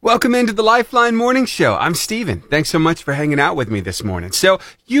Welcome into the Lifeline Morning Show. I'm Steven. Thanks so much for hanging out with me this morning. So,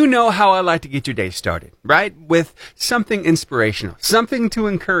 you know how I like to get your day started, right? With something inspirational, something to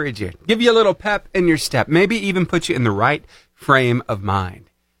encourage you, give you a little pep in your step, maybe even put you in the right frame of mind.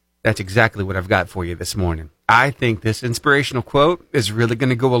 That's exactly what I've got for you this morning. I think this inspirational quote is really going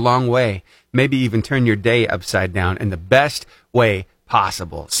to go a long way, maybe even turn your day upside down in the best way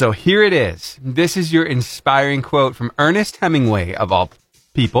possible. So here it is. This is your inspiring quote from Ernest Hemingway, of all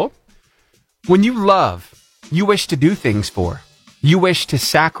people. When you love, you wish to do things for. You wish to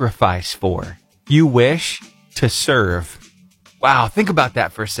sacrifice for. You wish to serve. Wow, think about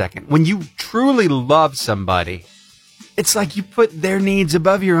that for a second. When you truly love somebody, it's like you put their needs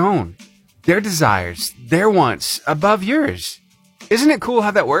above your own, their desires, their wants above yours. Isn't it cool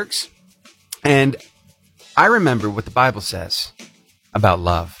how that works? And I remember what the Bible says about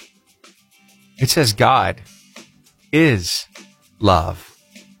love. It says God is love.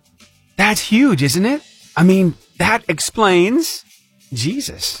 That's huge, isn't it? I mean, that explains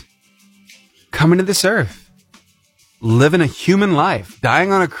Jesus coming to this earth, living a human life,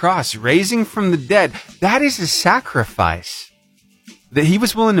 dying on a cross, raising from the dead. That is a sacrifice that he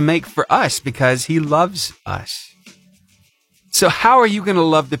was willing to make for us because he loves us. So how are you going to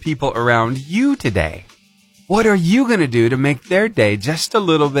love the people around you today? What are you going to do to make their day just a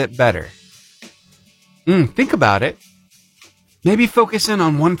little bit better? Think about it. Maybe focus in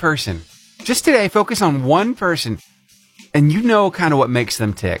on one person. Just today, focus on one person, and you know kind of what makes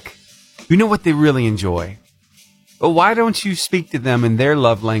them tick. You know what they really enjoy. Well, why don't you speak to them in their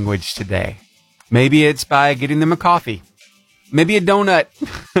love language today? Maybe it's by getting them a coffee. Maybe a donut.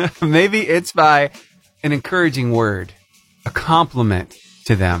 Maybe it's by an encouraging word, a compliment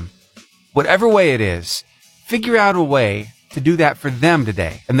to them. Whatever way it is, figure out a way to do that for them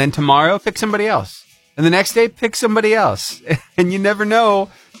today. And then tomorrow, pick somebody else. And the next day, pick somebody else. And you never know,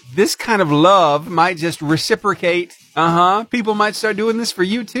 this kind of love might just reciprocate. People might start doing this for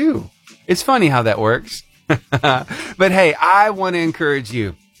you too. It's funny how that works. But hey, I want to encourage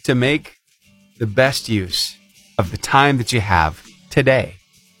you to make the best use of the time that you have today.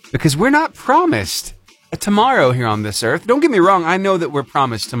 Because we're not promised a tomorrow here on this earth. Don't get me wrong. I know that we're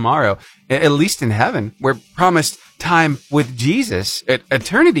promised tomorrow, at least in heaven. We're promised time with Jesus,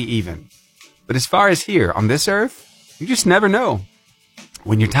 eternity even. But as far as here on this earth, you just never know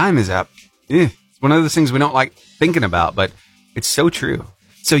when your time is up. It's one of those things we don't like thinking about, but it's so true.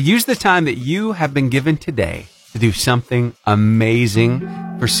 So use the time that you have been given today to do something amazing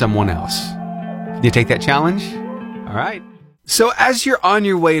for someone else. Can you take that challenge? All right. So as you're on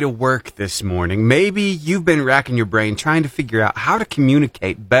your way to work this morning, maybe you've been racking your brain trying to figure out how to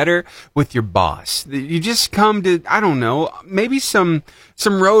communicate better with your boss. You just come to, I don't know, maybe some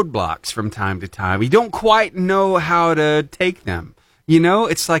roadblocks from time to time. You don't quite know how to take them. You know,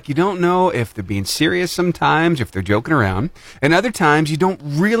 it's like you don't know if they're being serious sometimes, if they're joking around. And other times you don't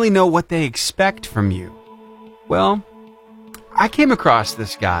really know what they expect from you. Well, I came across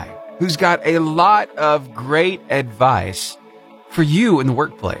this guy who's got a lot of great advice for you in the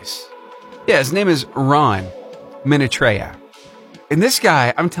workplace. Yeah, his name is Ron Minatrea. And this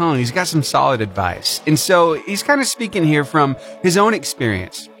guy, I'm telling you, he's got some solid advice. And so he's kind of speaking here from his own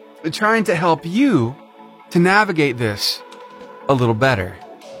experience, trying to help you to navigate this a little better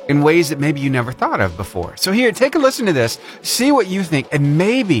in ways that maybe you never thought of before. So here, take a listen to this, see what you think, and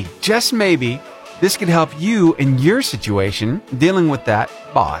maybe, just maybe, this could help you in your situation dealing with that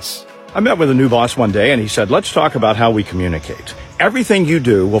boss. I met with a new boss one day, and he said, let's talk about how we communicate. Everything you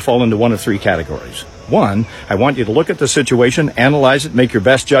do will fall into one of three categories. One, I want you to look at the situation, analyze it, make your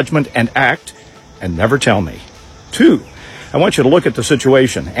best judgment, and act, and never tell me. Two, I want you to look at the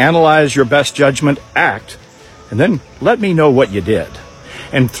situation, analyze your best judgment, act, and then let me know what you did.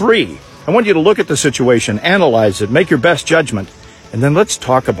 And three, I want you to look at the situation, analyze it, make your best judgment, and then let's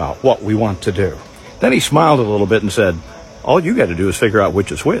talk about what we want to do. Then he smiled a little bit and said, all you got to do is figure out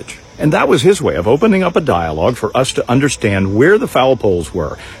which is which. And that was his way of opening up a dialogue for us to understand where the foul poles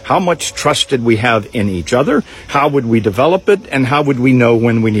were. How much trust did we have in each other? How would we develop it? And how would we know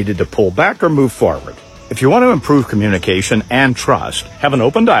when we needed to pull back or move forward? If you want to improve communication and trust, have an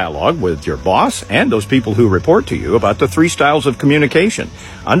open dialogue with your boss and those people who report to you about the three styles of communication.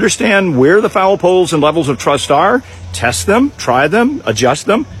 Understand where the foul poles and levels of trust are, test them, try them, adjust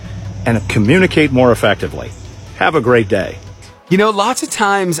them, and communicate more effectively. Have a great day. You know, lots of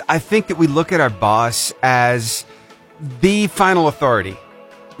times I think that we look at our boss as the final authority,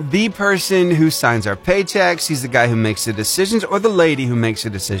 the person who signs our paychecks. He's the guy who makes the decisions, or the lady who makes the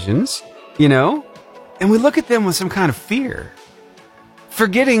decisions, you know? And we look at them with some kind of fear,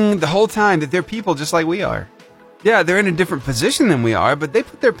 forgetting the whole time that they're people just like we are. Yeah, they're in a different position than we are, but they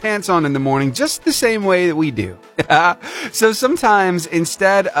put their pants on in the morning just the same way that we do. So sometimes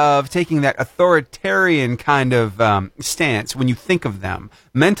instead of taking that authoritarian kind of stance when you think of them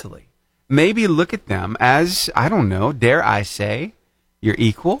mentally, maybe look at them as, I don't know, dare I say, your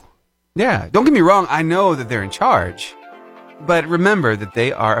equal? Yeah, don't get me wrong, I know that they're in charge, but remember that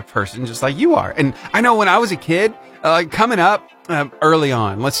they are a person just like you are. And I know when I was a kid, coming up early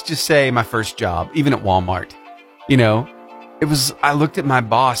on, let's just say my first job, even at Walmart, I looked at my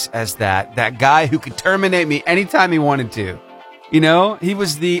boss as that guy who could terminate me anytime he wanted to. He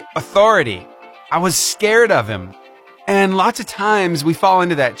was the authority. I was scared of him. And lots of times we fall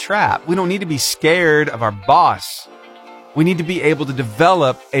into that trap. We don't need to be scared of our boss. We need to be able to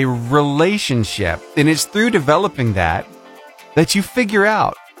develop a relationship. And it's through developing that you figure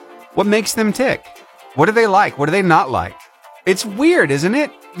out what makes them tick. What do they like? What do they not like? It's weird, isn't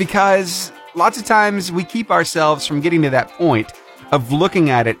it? Because lots of times we keep ourselves from getting to that point of looking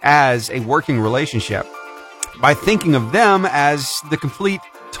at it as a working relationship by thinking of them as the complete,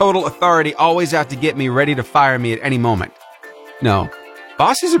 total authority, always out to get me, ready to fire me at any moment. No,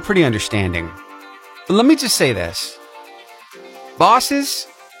 bosses are pretty understanding. But let me just say this. Bosses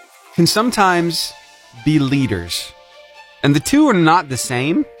can sometimes be leaders. And the two are not the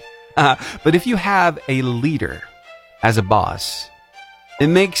same. But if you have a leader as a boss, it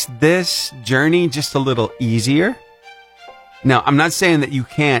makes this journey just a little easier. Now, I'm not saying that you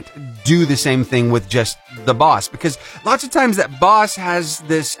can't do the same thing with just the boss, because lots of times that boss has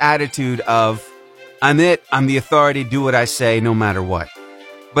this attitude of, I'm the authority, do what I say no matter what.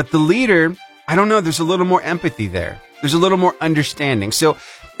 But the leader, I don't know, there's a little more empathy there. There's a little more understanding. So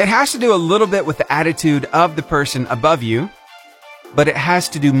it has to do a little bit with the attitude of the person above you, but it has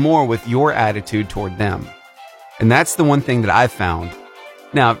to do more with your attitude toward them. And that's the one thing that I've found.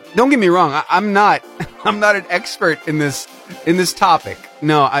 Now, don't get me wrong. I'm not an expert in this topic.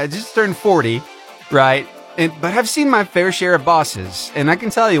 No, I just turned 40, right? But I've seen my fair share of bosses. And I can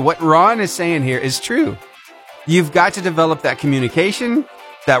tell you what Ron is saying here is true. You've got to develop that communication,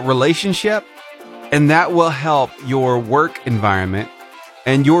 that relationship, and that will help your work environment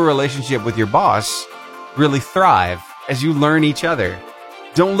and your relationship with your boss really thrive as you learn each other.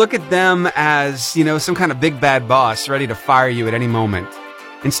 Don't look at them as, some kind of big bad boss ready to fire you at any moment.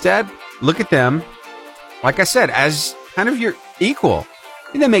 Instead, look at them, like I said, as kind of your equal.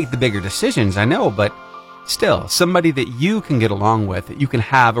 They make the bigger decisions, I know, but still, somebody that you can get along with, that you can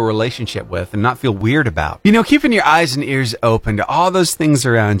have a relationship with and not feel weird about. Keeping your eyes and ears open to all those things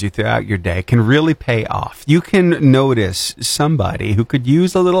around you throughout your day can really pay off. You can notice somebody who could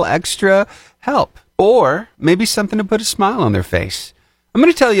use a little extra help, or maybe something to put a smile on their face. I'm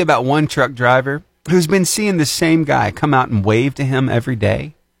going to tell you about one truck driver who's been seeing the same guy come out and wave to him every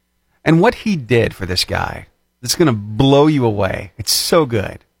day. And what he did for this guy, it's going to blow you away. It's so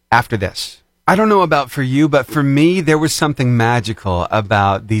good. After this. I don't know about for you, but for me, there was something magical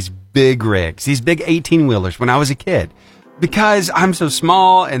about these big rigs, these big 18-wheelers when I was a kid. Because I'm so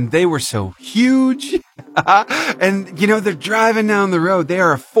small and they were so huge. And, they're driving down the road. They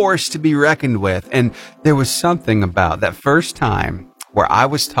are a force to be reckoned with. And there was something about that first time where I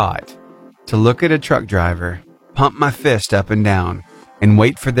was taught to look at a truck driver, pump my fist up and down, and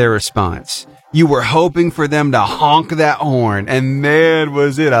wait for their response. You were hoping for them to honk that horn, and man,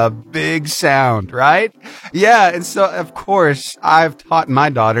 was it a big sound, right? Yeah, and so, of course, I've taught my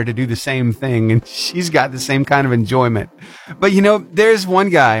daughter to do the same thing, and she's got the same kind of enjoyment. But, there's one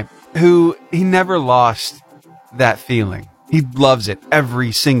guy who, he never lost that feeling. He loves it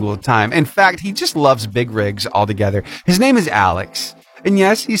every single time. In fact, he just loves big rigs altogether. His name is Alex. And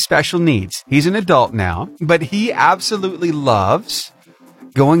yes, he's special needs. He's an adult now, but he absolutely loves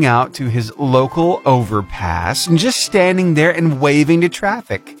going out to his local overpass and just standing there and waving to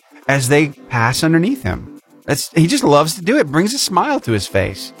traffic as they pass underneath him. He just loves to do it. Brings a smile to his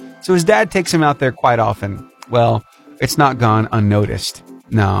face. So his dad takes him out there quite often. Well, it's not gone unnoticed.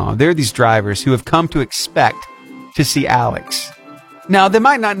 No, there are these drivers who have come to expect to see Alex. Now, they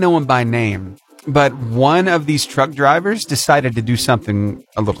might not know him by name, but one of these truck drivers decided to do something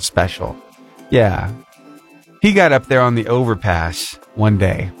a little special. Yeah. He got up there on the overpass one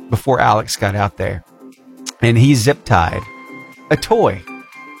day before Alex got out there, and he zip-tied a toy.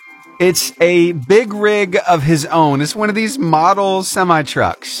 It's a big rig of his own. It's one of these model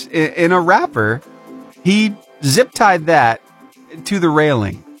semi-trucks. In a wrapper, he zip-tied that to the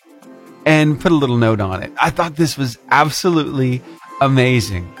railing and put a little note on it. I thought this was absolutely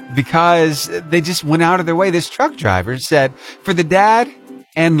amazing because they just went out of their way. This truck driver said, for the dad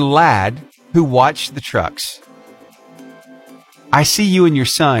and lad who watch the trucks, I see you and your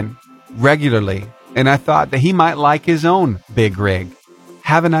son regularly and I thought that he might like his own big rig.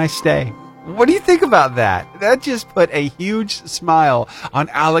 Have a nice day. What do you think about that? That just put a huge smile on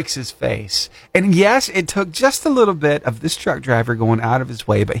Alex's face. And yes, it took just a little bit of this truck driver going out of his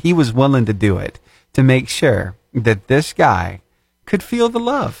way, but he was willing to do it to make sure that this guy could feel the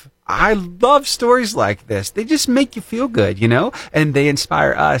love. I love stories like this. They just make you feel good, you know, and they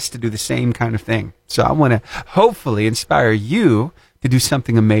inspire us to do the same kind of thing. So I want to hopefully inspire you to do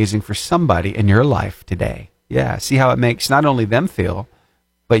something amazing for somebody in your life today. Yeah, see how it makes not only them feel,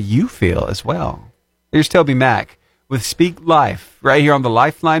 but you feel as well. Here's Toby Mac with Speak Life right here on the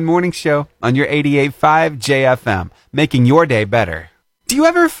Lifeline Morning Show on your 88.5 JFM, making your day better. Do you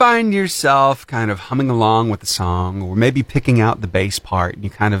ever find yourself kind of humming along with the song, or maybe picking out the bass part and you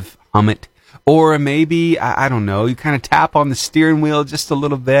kind of hum it? Or maybe, I don't know, you kind of tap on the steering wheel just a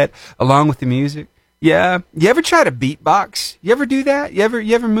little bit along with the music? Yeah. You ever try to beatbox? You ever do that? You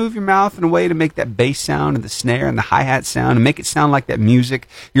ever move your mouth in a way to make that bass sound and the snare and the hi-hat sound and make it sound like that music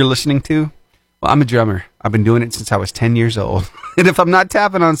you're listening to? Well, I'm a drummer. I've been doing it since I was 10 years old. And if I'm not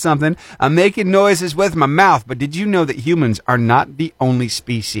tapping on something, I'm making noises with my mouth. But did you know that humans are not the only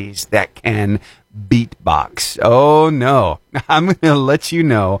species that can beatbox? Oh, no. I'm going to let you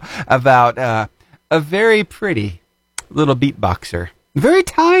know about a very pretty little beatboxer. Very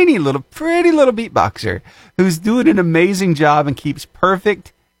tiny little, pretty little beatboxer who's doing an amazing job and keeps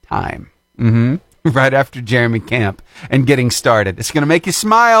perfect time. Right after Jeremy Camp and getting started. It's going to make you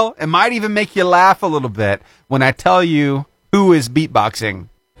smile. It might even make you laugh a little bit when I tell you who is beatboxing.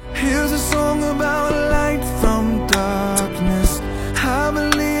 Here's a song about light from darkness. I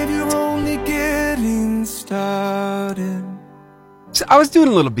believe you're only getting started. So I was doing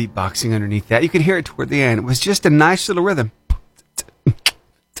a little beatboxing underneath that. You could hear it toward the end. It was just a nice little rhythm.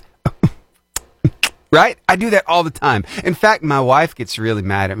 Right? I do that all the time. In fact, my wife gets really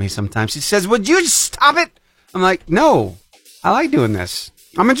mad at me sometimes. She says, would you just stop it? I'm like, no, I like doing this.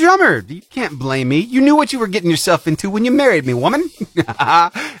 I'm a drummer. You can't blame me. You knew what you were getting yourself into when you married me, woman.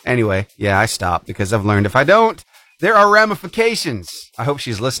 Anyway, yeah, I stopped because I've learned if I don't, there are ramifications. I hope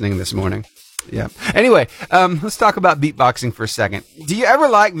she's listening this morning. Yeah. Anyway, let's talk about beatboxing for a second. Do you ever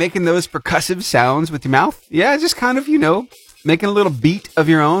like making those percussive sounds with your mouth? Yeah, just kind of, making a little beat of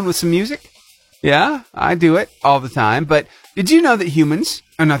your own with some music. Yeah, I do it all the time. But did you know that humans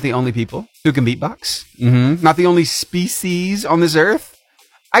are not the only people who can beatbox? Not the only species on this earth?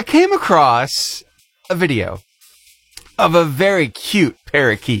 I came across a video of a very cute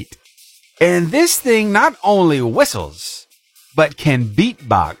parakeet. And this thing not only whistles, but can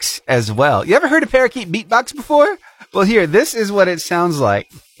beatbox as well. You ever heard a parakeet beatbox before? Well, here, this is what it sounds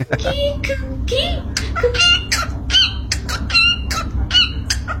like.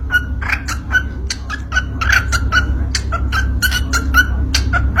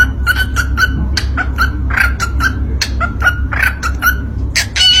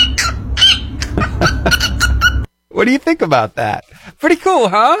 What do you think about that? Pretty cool,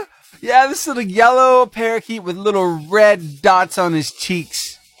 huh? Yeah, this little yellow parakeet with little red dots on his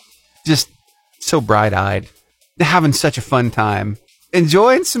cheeks. Just so bright-eyed. Having such a fun time.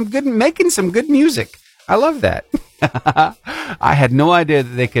 Enjoying making some good music. I love that. I had no idea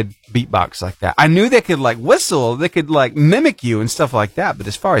that they could beatbox like that. I knew they could whistle, they could mimic you and stuff like that. But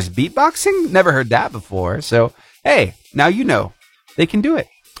as far as beatboxing, never heard that before. So, hey, now you know. They can do it.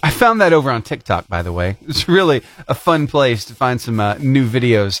 I found that over on TikTok, by the way. It's really a fun place to find some new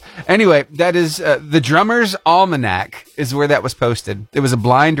videos. Anyway, that is the Drummer's Almanac is where that was posted. It was a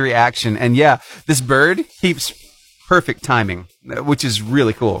blind reaction. And yeah, this bird keeps perfect timing, which is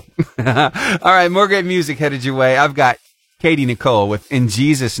really cool. All right, more great music headed your way. I've got Katie Nicole with In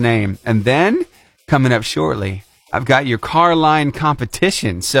Jesus' Name. And then, coming up shortly, I've got your car line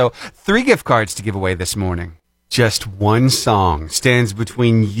competition. So 3 gift cards to give away this morning. Just one song stands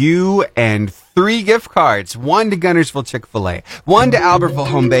between you and 3 gift cards. 1 to Gunnersville Chick-fil-A, 1 to Albertville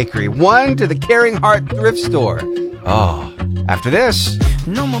Home Bakery, 1 to the Caring Heart Thrift Store. Oh, after this.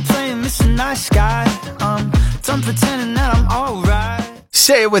 No more playing Mr. Nice Guy. Done pretending that I'm alright.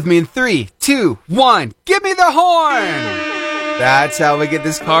 Say it with me in 3, 2, 1. Give me the horn! That's how we get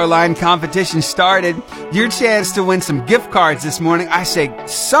this car line competition started. Your chance to win some gift cards this morning. I say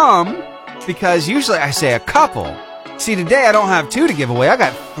some, because usually I say a couple. See, today I don't have 2 to give away. I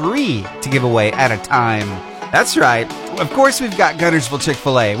got 3 to give away at a time. That's right. Of course, we've got Gunnersville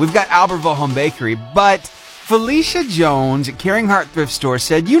Chick-fil-A. We've got Albertville Home Bakery. But Felicia Jones at Caring Heart Thrift Store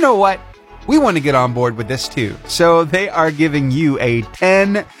said, you know what? We want to get on board with this too. So they are giving you a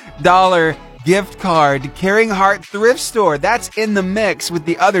 $10 gift card to Caring Heart Thrift Store. That's in the mix with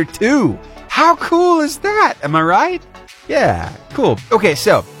the other 2. How cool is that? Am I right? Yeah, cool. Okay,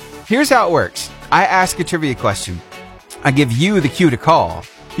 so here's how it works. I ask a trivia question. I give you the cue to call.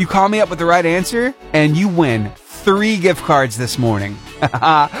 You call me up with the right answer, and you win 3 gift cards this morning.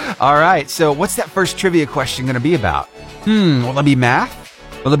 All right, so what's that first trivia question going to be about? Will it be math?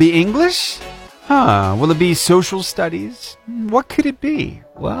 Will it be English? Will it be social studies? What could it be?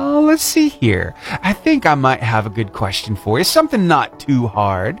 Well, let's see here. I think I might have a good question for you. Something not too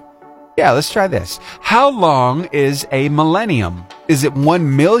hard. Yeah, let's try this. How long is a millennium? Is it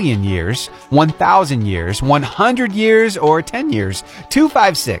 1 million years, 1,000 years, 100 years, or 10 years?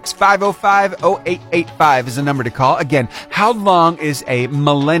 256-505-0885 is the number to call. Again, how long is a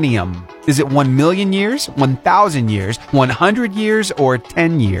millennium? Is it 1 million years, 1,000 years, 100 years, or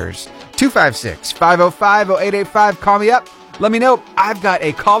 10 years? 256-505-0885. Call me up. Let me know. I've got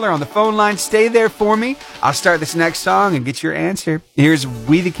a caller on the phone line. Stay there for me. I'll start this next song and get your answer. Here's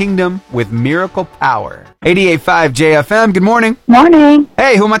We the Kingdom with Miracle Power. 88.5 JFM. Good morning. Morning.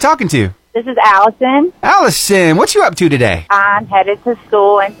 Hey, who am I talking to? This is Allison. Allison, what you up to today? I'm headed to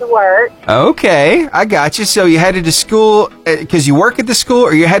school and to work. Okay, I got you. So you headed to school because you work at the school,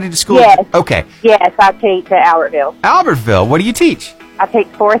 or you headed to school? Yes. Okay. Yes, I teach at Albertville. Albertville. What do you teach? I teach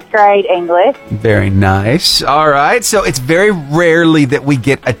 4th grade English. Very nice. All right. So it's very rarely that we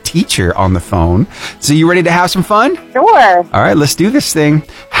get a teacher on the phone. So you ready to have some fun? Sure. All right, let's do this thing.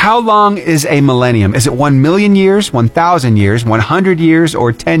 How long is a millennium? Is it 1 million years, 1,000 years, 100 years,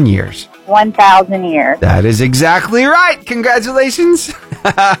 or 10 years? 1,000 years. That is exactly right. Congratulations.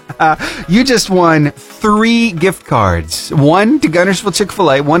 You just won 3 gift cards. 1 to Gunnersville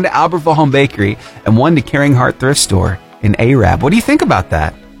Chick-fil-A, 1 to Albertville Home Bakery, and 1 to Caring Heart Thrift Store in Arab. What do you think about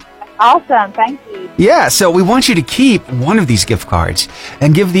that? Awesome. Thank you. Yeah, so we want you to keep one of these gift cards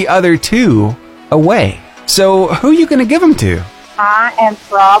and give the other 2 away. So who are you going to give them to? I am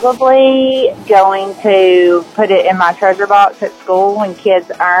probably going to put it in my treasure box at school when kids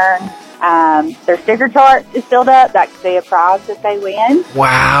earn their sticker chart is filled up. That could be a prize that they win.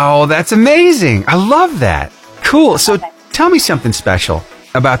 Wow, that's amazing. I love that. Cool. So tell me something special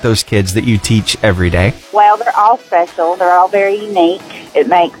about those kids that you teach every day. Well, they're all special. They're all very unique. It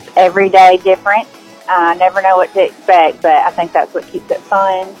makes every day different. I never know what to expect, but I think that's what keeps it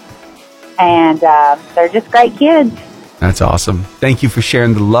fun. And they're just great kids. That's awesome. Thank you for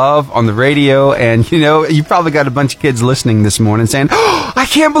sharing the love on the radio. And, you probably got a bunch of kids listening this morning saying, "Oh, I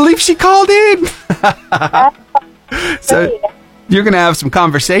can't believe she called in." So you're going to have some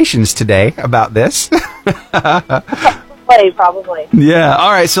conversations today about this. Probably. Yeah.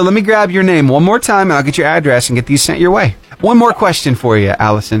 All right. So let me grab your name one more time, and I'll get your address and get these sent your way. One more question for you,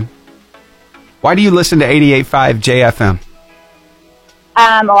 Allison. Why do you listen to 88.5 JFM?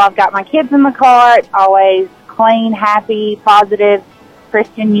 Well, I've got my kids in the car. It's always clean, happy, positive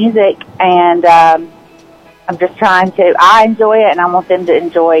Christian music, and I'm just I enjoy it, and I want them to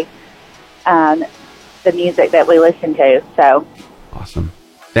enjoy the music that we listen to. So awesome.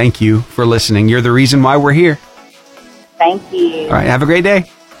 Thank you for listening. You're the reason why we're here. Thank you. All right. Have a great day.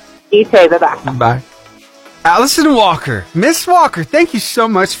 You too. Bye-bye. Bye. Allison Walker. Miss Walker, thank you so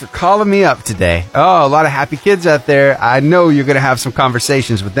much for calling me up today. Oh, a lot of happy kids out there. I know you're going to have some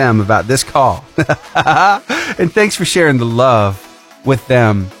conversations with them about this call. And thanks for sharing the love with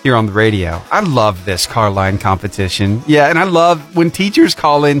them here on the radio. I love this car line competition. Yeah, and I love when teachers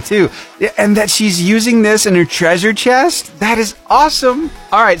call in too. And that she's using this in her treasure chest. That is awesome.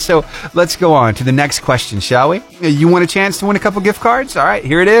 All right, so let's go on to the next question, shall we? You want a chance to win a couple gift cards? All right,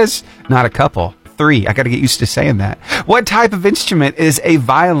 here it is. Not a couple. 3. I got to get used to saying that. What type of instrument is a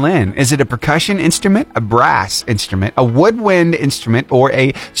violin? Is it a percussion instrument, a brass instrument, a woodwind instrument, or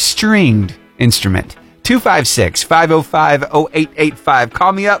a stringed instrument? 256-505-0885.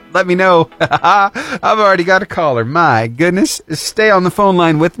 Call me up. Let me know. I've already got a caller. My goodness. Stay on the phone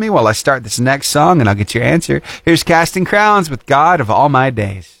line with me while I start this next song, and I'll get your answer. Here's Casting Crowns with God of All My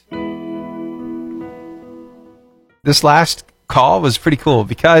Days. This last call was pretty cool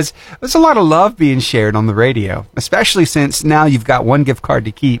because there's a lot of love being shared on the radio, especially since now you've got 1 gift card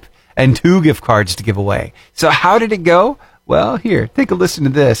to keep and 2 gift cards to give away. So how did it go? Well, here, take a listen to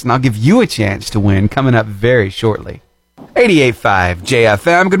this, and I'll give you a chance to win coming up very shortly. 88.5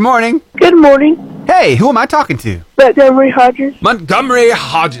 JFM, good morning. Good morning. Hey, who am I talking to? Montgomery Hodges. Montgomery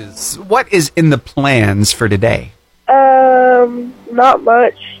Hodges. What is in the plans for today? Not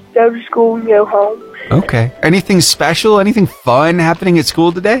much. Go to school and go home. Okay. Anything special? Anything fun happening at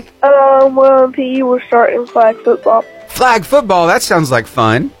school today? Well, in PE we're starting flag football. Flag football, that sounds like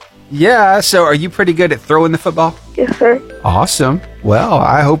fun. Yeah, so are you pretty good at throwing the football? Yes, sir. Awesome. Well,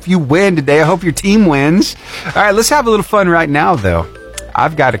 I hope you win today. I hope your team wins. All right, let's have a little fun right now, though.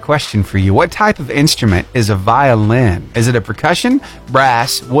 I've got a question for you. What type of instrument is a violin? Is it a percussion,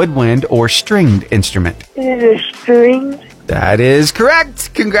 brass, woodwind, or stringed instrument? It is stringed. That is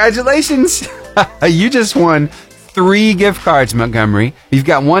correct. Congratulations. You just won 3 gift cards, Montgomery. You've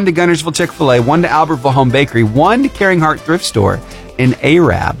got 1 to Gunnersville Chick-fil-A, 1 to Albertville Home Bakery, 1 to Caring Heart Thrift Store, and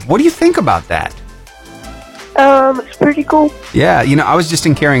Arab. What do you think about that? It's pretty cool. Yeah, I was just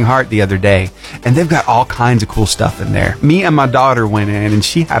in Caring Heart the other day, and they've got all kinds of cool stuff in there. Me and my daughter went in, and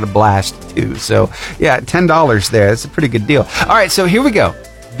she had a blast, too. So, yeah, $10 there. That's a pretty good deal. All right, so here we go.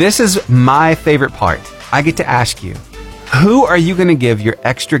 This is my favorite part. I get to ask you, who are you going to give your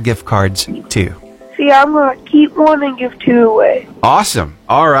extra gift cards to? See, I'm going to keep one and give 2 away. Awesome.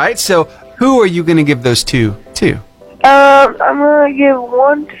 All right, so who are you going to give those 2 to? I'm going to give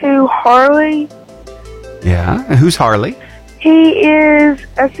 1 to Harley. Yeah, and who's Harley? He is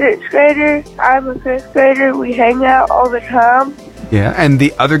a 6th grader. I'm a 5th grader. We hang out all the time. Yeah, and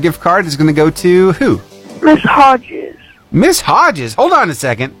the other gift card is going to go to who? Miss Hodges. Miss Hodges. Hold on a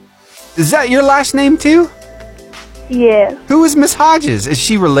second. Is that your last name, too? Yeah. Who is Miss Hodges? Is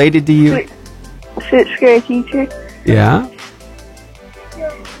she related to you? 6th grade teacher. Yeah.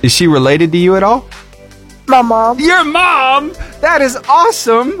 Is she related to you at all? My mom. Your mom? That is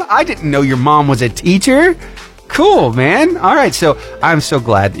awesome. I didn't know your mom was a teacher. Cool, man. All right, so I'm so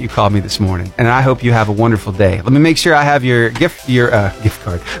glad that you called me this morning, and I hope you have a wonderful day. Let me make sure I have your gift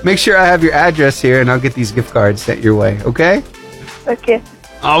card. Make sure I have your address here, and I'll get these gift cards sent your way, okay? Okay.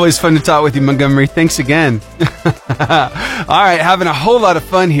 Always fun to talk with you, Montgomery. Thanks again. All right, having a whole lot of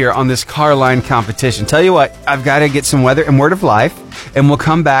fun here on this car line competition. Tell you what, I've got to get some weather and word of life, and we'll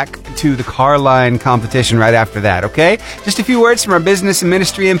come back to the car line competition right after that, okay? Just a few words from our business and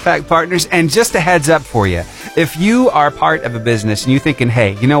ministry impact partners, and just a heads up for you. If you are part of a business and you're thinking,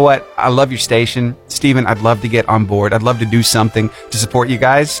 hey, you know what? I love your station. Stephen, I'd love to get on board. I'd love to do something to support you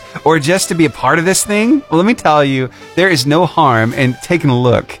guys, or just to be a part of this thing. Well, let me tell you, there is no harm in taking a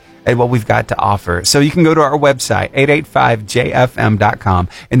look at what we've got to offer. So you can go to our website, 885jfm.com.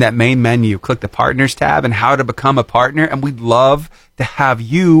 In that main menu, click the Partners tab and how to become a partner, and we'd love to have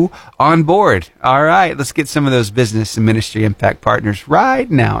you on board. All right, let's get some of those business and ministry impact partners right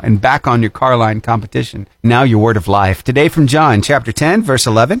now and back on your car line competition. Now your word of life. Today from John chapter 10, verse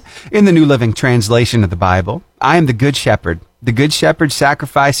 11, in the New Living Translation of the Bible. I am the good shepherd. The good shepherd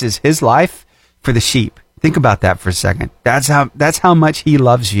sacrifices his life for the sheep. Think about that for a second. That's how much he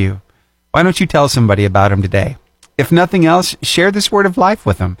loves you. Why don't you tell somebody about him today? If nothing else, share this word of life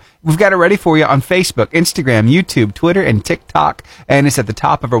with them. We've got it ready for you on Facebook, Instagram, YouTube, Twitter, and TikTok. And it's at the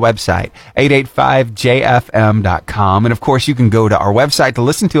top of our website, 885jfm.com. And of course, you can go to our website to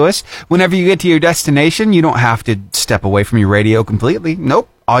listen to us. Whenever you get to your destination, you don't have to step away from your radio completely. Nope.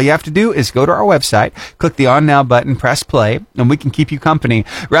 All you have to do is go to our website, click the On Now button, press play, and we can keep you company.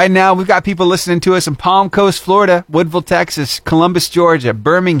 Right now, we've got people listening to us in Palm Coast, Florida, Woodville, Texas, Columbus, Georgia,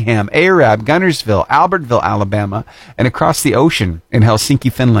 Birmingham, Arab, Gunnersville, Albertville, Alabama, and across the ocean in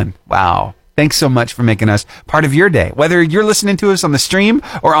Helsinki, Finland. Wow. Thanks so much for making us part of your day. Whether you're listening to us on the stream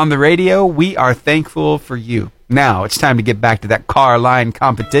or on the radio, we are thankful for you. Now, it's time to get back to that car line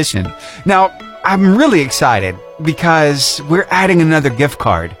competition. Now, I'm really excited because we're adding another gift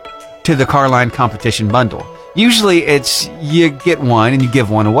card to the car line competition bundle. Usually it's you get one and you give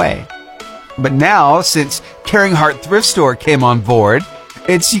one away. But now, since Caring Heart Thrift Store came on board,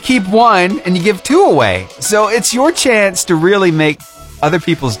 it's you keep one and you give 2 away. So it's your chance to really make other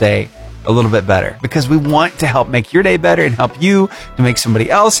people's day a little bit better, because we want to help make your day better and help you to make somebody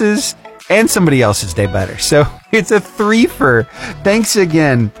else's day better. So it's a 3-fer. Thanks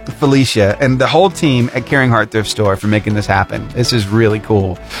again, Felicia, and the whole team at Caring Heart Thrift Store for making this happen. This is really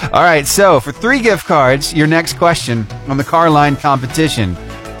cool. All right, so for 3 gift cards, your next question on the car line competition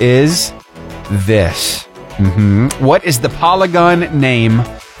is this. What is the polygon name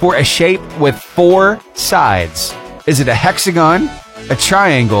for a shape with 4 sides? Is it a hexagon, a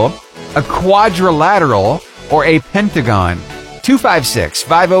triangle, a quadrilateral, or a pentagon?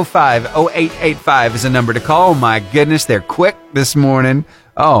 256-505-0885 is a number to call. Oh my goodness, they're quick this morning.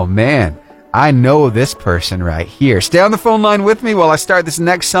 Oh man, I know this person right here. Stay on the phone line with me while I start this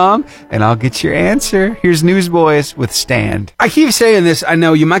next song, and I'll get your answer. Here's Newsboys with Stand. I keep saying this, I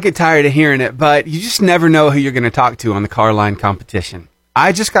know you might get tired of hearing it, but you just never know who you're going to talk to on the car line competition.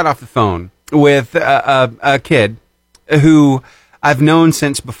 I just got off the phone with a kid who I've known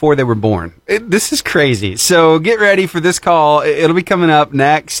since before they were born. This is crazy. So get ready for this call. It'll be coming up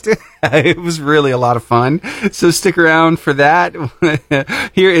next. It was really a lot of fun. So stick around for that.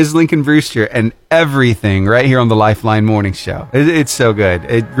 Here is Lincoln Brewster and Everything right here on the Lifeline Morning Show. It's so good.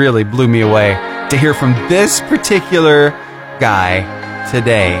 It really blew me away to hear from this particular guy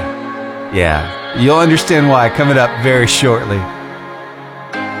today. Yeah, you'll understand why coming up very shortly.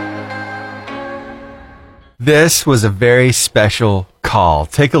 This was a very special call.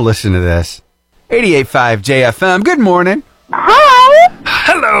 Take a listen to this. 88.5 JFM, good morning. Hi.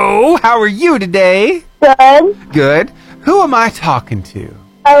 Hello, how are you today? Good. Good. Who am I talking to?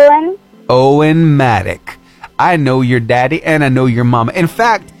 Owen. Owen Maddock. I know your daddy and I know your mama. In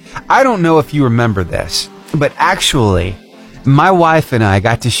fact, I don't know if you remember this, but actually, my wife and I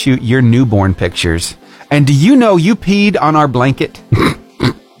got to shoot your newborn pictures. And do you know you peed on our blanket?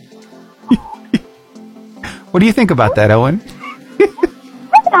 What do you think about that, Owen?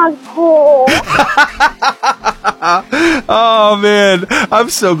 That sounds cool. Oh, man. I'm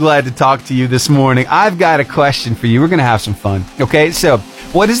so glad to talk to you this morning. I've got a question for you. We're going to have some fun. Okay, so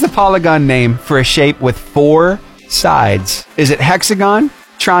what is the polygon name for a shape with 4 sides? Is it hexagon,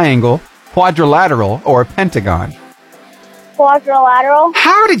 triangle, quadrilateral, or pentagon? Quadrilateral.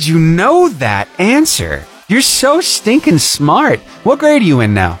 How did you know that answer? You're so stinking smart. What grade are you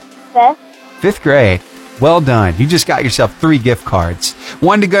in now? 5th. 5th grade. Well done. You just got yourself 3 gift cards.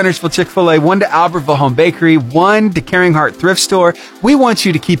 1 to Gunnersville Chick-fil-A, 1 to Albertville Home Bakery, 1 to Caring Heart Thrift Store. We want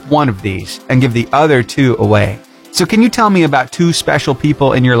you to keep 1 of these and give the other 2 away. So can you tell me about 2 special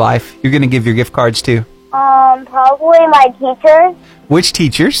people in your life you're going to give your gift cards to? Probably my teachers. Which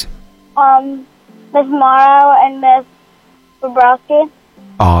teachers? Miss Morrow and Miss Bobrowski.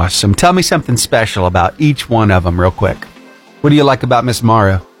 Awesome. Tell me something special about each one of them real quick. What do you like about Miss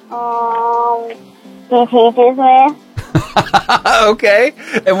Morrow? She teaches me. Okay.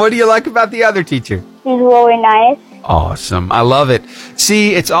 And what do you like about the other teacher? She's really nice. Awesome. I love it.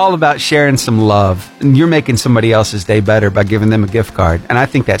 See, it's all about sharing some love. And you're making somebody else's day better by giving them a gift card. And I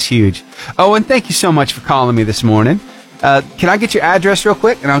think that's huge. Oh, and thank you so much for calling me this morning. Can I get your address real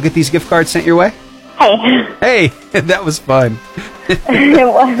quick and I'll get these gift cards sent your way? Hey. Hey, that was fun. It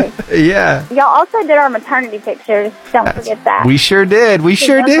was. Yeah. Y'all also did our maternity pictures. Don't forget that. We sure did. We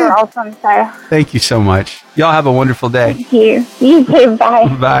sure Those did. were awesome, so Thank you so much. Y'all have a wonderful day. thank you. You too. Bye.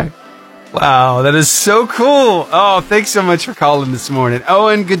 Bye. Wow, that is so cool. Oh, thanks so much for calling this morning.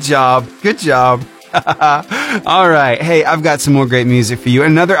 Owen, good job. Good job. All right. Hey, I've got some more great music for you.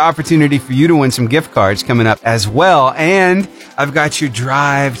 Another opportunity for you to win some gift cards coming up as well. And I've got your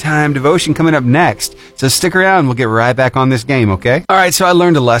drive time devotion coming up next. So stick around. We'll get right back on this game, okay? All right. So I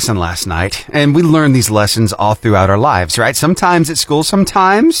learned a lesson last night, and we learn these lessons all throughout our lives, right? Sometimes at school,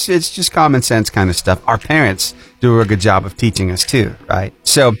 sometimes it's just common sense kind of stuff. Our parents do a good job of teaching us too, right?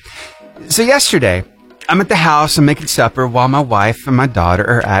 So yesterday, I'm at the house, I'm making supper while my wife and my daughter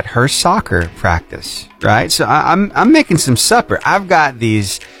are at her soccer practice, right? So I'm making some supper. I've got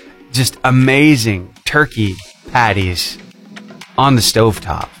these just amazing turkey patties on the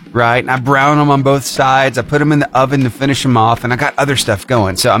stovetop, right? And I brown them on both sides. I put them in the oven to finish them off, and I got other stuff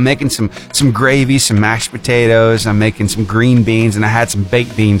going. So I'm making some gravy, some mashed potatoes. I'm making some green beans, and I had some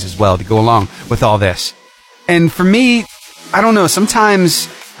baked beans as well to go along with all this. And for me, I don't know, sometimes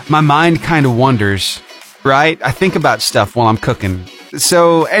my mind kind of wanders, right? I think about stuff while I'm cooking.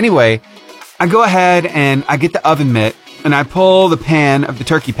 So anyway, I go ahead and I get the oven mitt and I pull the pan of the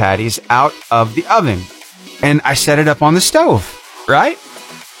turkey patties out of the oven and I set it up on the stove, right?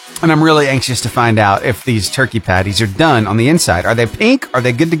 And I'm really anxious to find out if these turkey patties are done on the inside. Are they pink? Are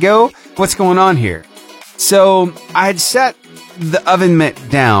they good to go? What's going on here? So I had set the oven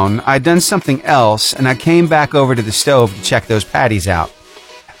mitt down. I'd done something else and I came back over to the stove to check those patties out.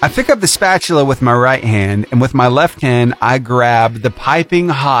 I pick up the spatula with my right hand, and with my left hand, I grab the piping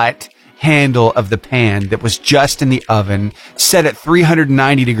hot handle of the pan that was just in the oven, set at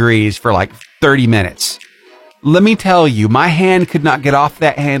 390 degrees for like 30 minutes. Let me tell you, my hand could not get off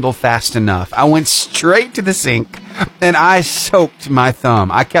that handle fast enough. I went straight to the sink, and I soaked my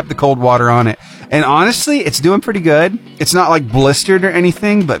thumb. I kept the cold water on it. And honestly, it's doing pretty good. It's not like blistered or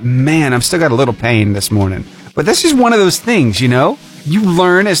anything, but man, I've still got a little pain this morning. But this is one of those things, you know? You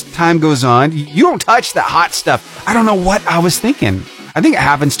learn as time goes on. You don't touch that hot stuff. I don't know what I was thinking. I think it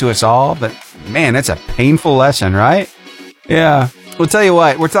happens to us all, but man, that's a painful lesson, right? Yeah. We'll tell you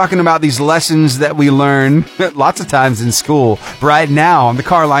what, we're talking about these lessons that we learn lots of times in school right now on the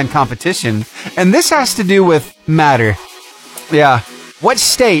car line competition. And this has to do with matter. Yeah. What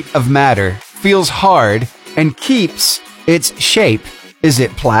state of matter feels hard and keeps its shape? Is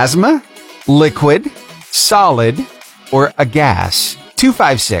it plasma, liquid, solid, or a gas?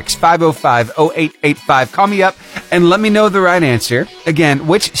 256-505-0885. Call me up and let me know the right answer. Again,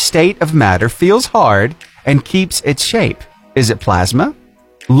 which state of matter feels hard and keeps its shape? Is it plasma,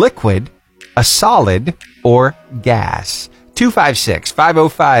 liquid, a solid, or gas?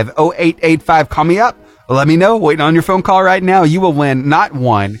 256-505-0885. Call me up Let me know. Waiting on your phone call right now. You will win not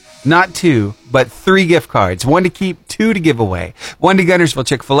one, not two, but 3 gift cards. 1 to keep, 2 to give away. 1 to Gunnersville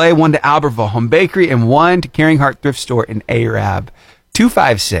Chick-fil-A, 1 to Albertville Home Bakery, and 1 to Caring Heart Thrift Store in Arab.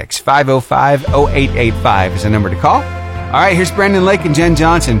 256-505-0885 is the number to call. All right, here's Brandon Lake and Jen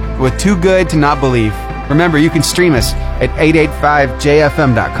Johnson with Too Good to Not Believe. Remember, you can stream us at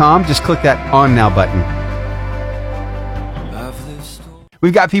 885jfm.com. Just click that On Now button.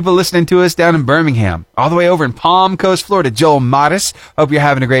 We've got people listening to us down in Birmingham, all the way over in Palm Coast, Florida. Joel Modis, hope you're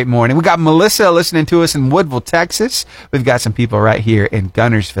having a great morning. We've got Melissa listening to us in Woodville, Texas. We've got some people right here in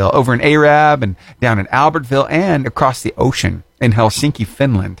Gunnersville, over in Arab, and down in Albertville, and across the ocean in Helsinki,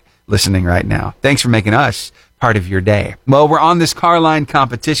 Finland, listening right now. Thanks for making us part of your day. Well, we're on this car line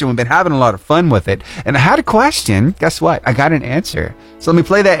competition. We've been having a lot of fun with it. And I had a question. Guess what? I got an answer. So let me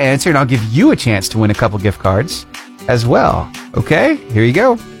play that answer, and I'll give you a chance to win a couple gift cards as well. Okay, here you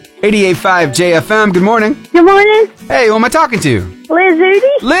go. 88.5 JFM, good morning. Good morning. Hey, who am I talking to? Liz Udi?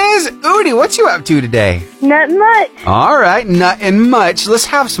 Liz Udi, what you up to today? Not much. All right, nothing much. Let's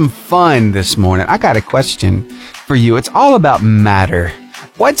have some fun this morning. I got a question for you. It's all about matter.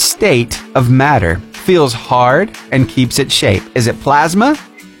 What state of matter feels hard and keeps its shape? Is it plasma,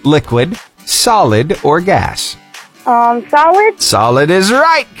 liquid, solid, or gas? Solid? Solid is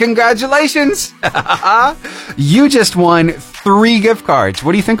right. Congratulations. You just won 3 gift cards.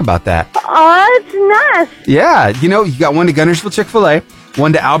 What do you think about that? It's nice. Yeah, you know, you got 1 to Gunnersville Chick-fil-A,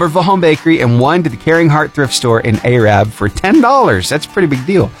 1 to Albertville Home Bakery, and 1 to the Caring Heart Thrift Store in Arab for $10. That's a pretty big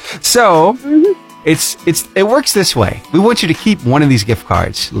deal. So, it works this way. We want you to keep 1 of these gift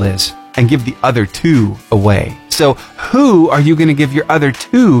cards, Liz, and give the other 2 away. So, who are you going to give your other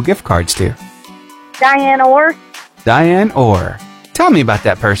 2 gift cards to? Diane Orr. Diane Orr. Tell me about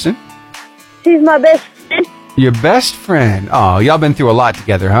that person. She's my best friend. Your best friend. Oh, y'all been through a lot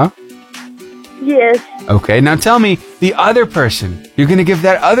together, huh? Yes. Okay, now tell me the other person you're going to give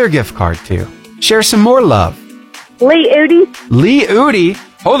that other gift card to. Share some more love. Lee Udi. Lee Udi?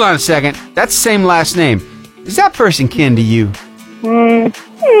 Hold on a second. That's the same last name. Is that person kin to you? Yes.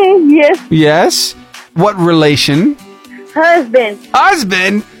 Yes? What relation? Husband.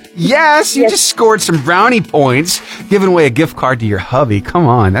 Husband? Yes, you just scored some brownie points, giving away a gift card to your hubby. Come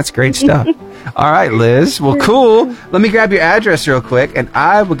on, that's great stuff. All right, Liz. Well, cool. Let me grab your address real quick, and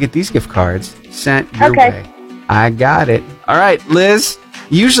I will get these gift cards sent your way. I got it. All right, Liz.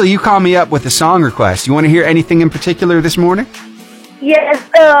 Usually you call me up with a song request. You want to hear anything in particular this morning? Yes.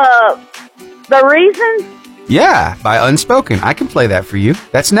 The Reason? Yeah, by Unspoken. I can play that for you.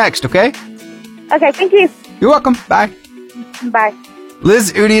 That's next, okay? Okay, thank you. You're welcome. Bye. Bye.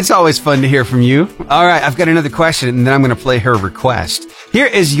 Liz Udi, it's always fun to hear from you. All right, I've got another question, and then I'm going to play her request. Here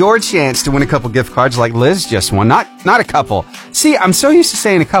is your chance to win a couple gift cards like Liz just won. Not a couple. See, I'm so used to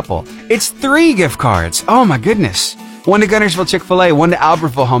saying a couple. It's 3 gift cards. Oh, my goodness. 1 to Gunnersville Chick-fil-A, 1 to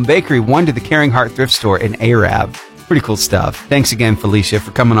Albertville Home Bakery, 1 to the Caring Heart Thrift Store in Arab. Pretty cool stuff. Thanks again, Felicia,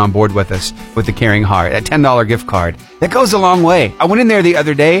 for coming on board with us with the Caring Heart. That $10 gift card. That goes a long way. I went in there the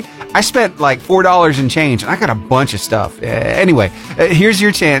other day. I spent like $4 and change, and I got a bunch of stuff. Anyway, here's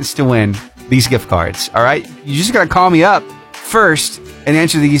your chance to win these gift cards. All right? You just got to call me up first and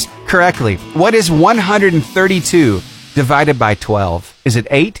answer these correctly. What is 132 divided by 12? Is it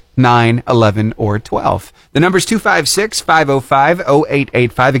 8, 9, 11, or 12? The number's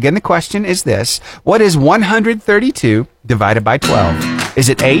 256-505-0885. Again, the question is this. What is 132 divided by 12? Is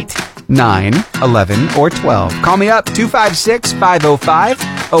it 8, 9, 11, or 12? Call me up,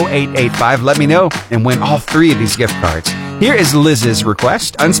 256-505-0885. Let me know and win all 3 of these gift cards. Here is Liz's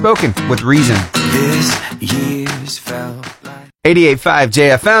request, Unspoken with Reason. This year's felt like 88.5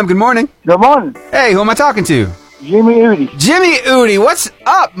 JFM, good morning. Good morning. Hey, who am I talking to? Jimmy Udi. Jimmy Udi, what's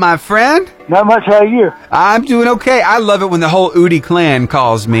up, my friend? Not much, how are you? I'm doing okay. I love it when the whole Udi clan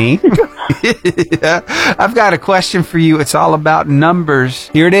calls me. Yeah. I've got a question for you. It's all about numbers.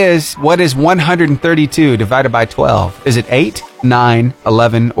 Here it is. What is 132 divided by 12? Is it 8, 9,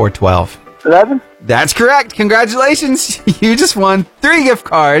 11, or 12? 11? That's correct. Congratulations. You just won 3 gift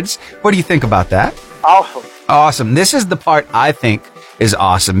cards. What do you think about that? Awesome. Awesome. This is the part I think is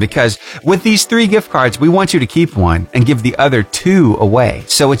awesome because with these 3 gift cards, we want you to keep 1 and give the other 2 away.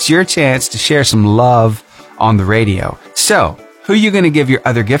 So it's your chance to share some love on the radio. So who are you going to give your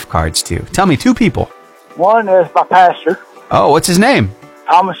other gift cards to? Tell me 2 people. One is my pastor, Oh, what's his name?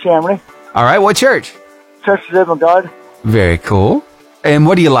 Thomas Shamley, All right. What church? Church of the Living God. Very cool. And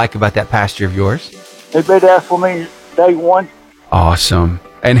what do you like about that pastor of yours? He's been there for me day 1. Awesome.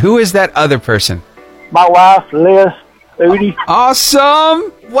 And who is that other person? My wife, Liz Udi.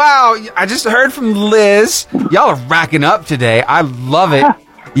 Awesome. Wow. I just heard from Liz. Y'all are racking up today. I love it.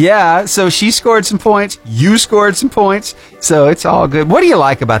 Yeah, so she scored some points. You scored some points. So it's all good. What do you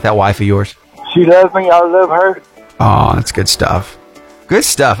like about that wife of yours? She loves me. I love her. Oh, that's good stuff. Good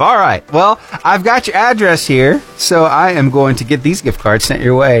stuff. All right. Well, I've got your address here, so I am going to get these gift cards sent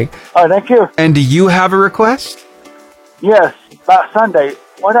your way. All right, thank you. And do you have a request? Yes, by Sunday.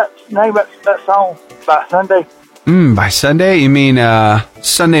 What that name of that song? By Sunday? By Sunday? You mean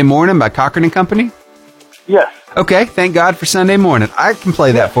Sunday Morning by Cochran and Company? Yes. Okay, thank God for Sunday Morning. I can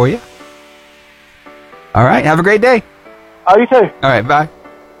play that for you. All right, have a great day. Oh, you too. All right, bye.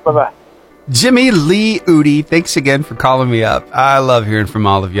 Bye-bye. Jimmy Lee Udi, thanks again for calling me up. I love hearing from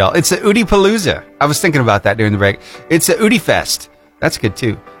all of y'all. It's a Udi Palooza. I was thinking about that during the break. It's a Udi Fest. That's good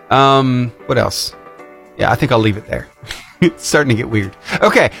too. What else? Yeah, I think I'll leave it there. It's starting to get weird.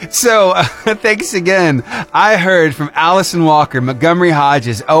 Okay, so thanks again. I heard from Allison Walker, Montgomery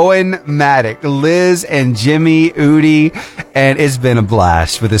Hodges, Owen Maddock, Liz, and Jimmy Udi, and it's been a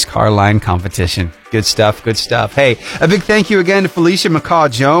blast with this car line competition. Good stuff, good stuff. Hey, a big thank you again to Felicia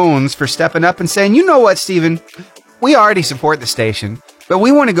McCaw-Jones for stepping up and saying, you know what, Stephen, we already support the station, but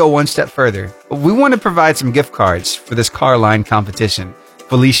we want to go one step further. We want to provide some gift cards for this car line competition.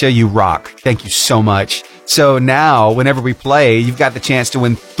 Felicia, you rock. Thank you so much. So now, whenever we play, you've got the chance to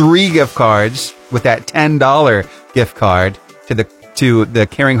win 3 gift cards with that $10 gift card to the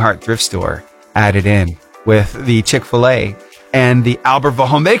Caring Heart Thrift Store added in with the Chick-fil-A and the Albertville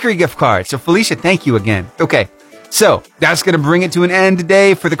Home Bakery gift card. So Felicia, thank you again. Okay, so that's going to bring it to an end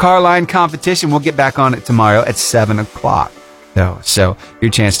today for the car line competition. We'll get back on it tomorrow at 7 o'clock, though. So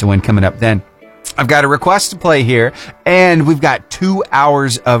your chance to win coming up then. I've got a request to play here, and we've got 2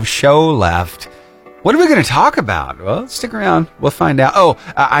 hours of show left. What are we going to talk about? Well, stick around. We'll find out. Oh,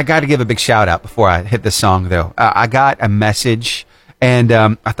 I got to give a big shout out before I hit the song, though. I got a message, and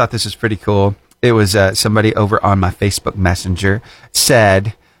I thought this was pretty cool. It was somebody over on my Facebook Messenger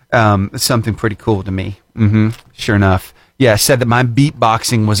said something pretty cool to me. Sure enough. Yeah, said that my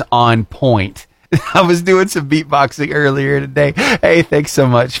beatboxing was on point. I was doing some beatboxing earlier today. Hey, thanks so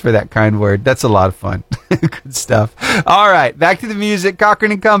much for that kind word. That's a lot of fun. Good stuff. All right, back to the music.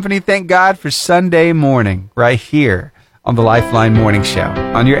 Cochran and Company, thank God for Sunday morning right here on the Lifeline Morning Show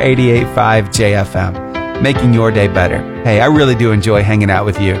on your 88.5 JFM, making your day better. Hey, I really do enjoy hanging out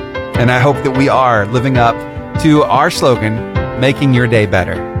with you, and I hope that we are living up to our slogan, making your day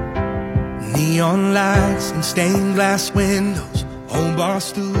better. Neon lights and stained glass windows, home bar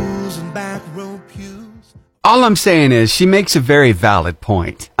stools and back row pews. All I'm saying is she makes a very valid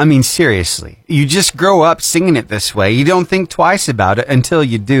point. I mean, seriously, you just grow up singing it this way. You don't think twice about it until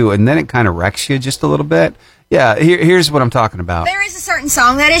you do, and then it kind of wrecks you just a little bit. Yeah, here's what I'm talking about. There is a certain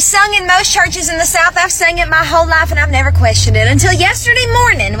song that is sung in most churches in the South. I've sang it my whole life, and I've never questioned it until yesterday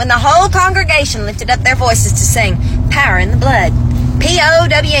morning when the whole congregation lifted up their voices to sing Power in the Blood.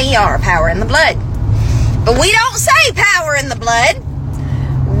 P-O-W-E-R, Power in the Blood. But we don't say power in the blood.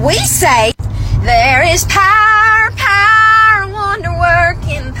 We say there is power, power,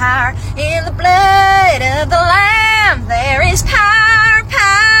 wonder-working power in the blood of the Lamb. There is power,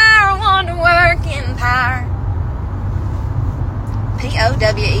 power, wonder-working power.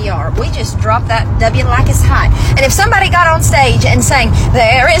 P-O-W-E-R. We just dropped that W like it's hot. And if somebody got on stage and sang,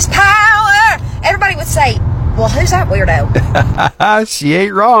 there is power, everybody would say, well, who's that weirdo? She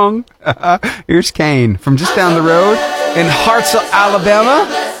ain't wrong. Here's Kane from just down the road in Hartselle, Alabama.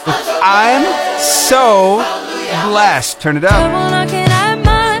 I'm so blessed. Turn it up. Knocking at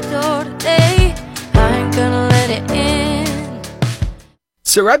my door today. I ain't gonna let it in.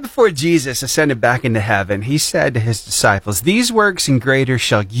 So right before Jesus ascended back into heaven, he said to his disciples, these works and greater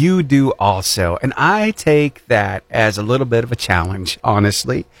shall you do also. And I take that as a little bit of a challenge,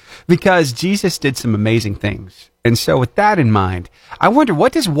 honestly, because Jesus did some amazing things. And so with that in mind, I wonder,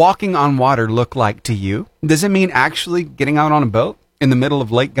 what does walking on water look like to you? Does it mean actually getting out on a boat in the middle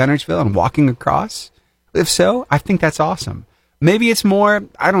of Lake Guntersville and walking across? If so, I think that's awesome. Maybe it's more,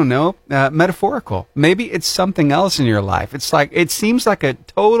 I don't know, metaphorical. Maybe it's something else in your life. It's like, it seems like a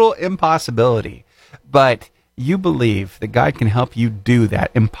total impossibility, but you believe that God can help you do that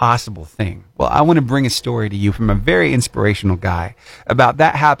impossible thing. Well, I want to bring a story to you from a very inspirational guy about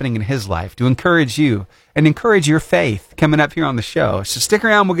that happening in his life to encourage you and encourage your faith coming up here on the show. So stick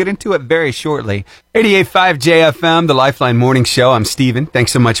around. We'll get into it very shortly. 88.5 JFM, the Lifeline Morning Show. I'm Stephen.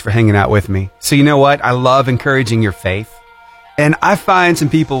 Thanks so much for hanging out with me. So you know what? I love encouraging your faith. And I find some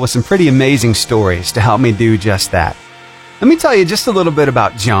people with some pretty amazing stories to help me do just that. Let me tell you just a little bit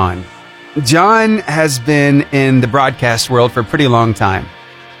about John. John has been in the broadcast world for a pretty long time.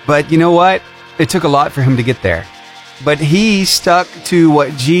 But you know what? It took a lot for him to get there. But he stuck to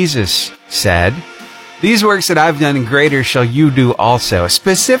what Jesus said. These works that I've done, greater shall you do also.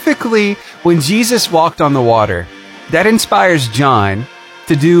 Specifically, when Jesus walked on the water, that inspires John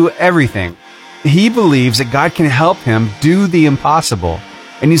to do everything. He believes that God can help him do the impossible,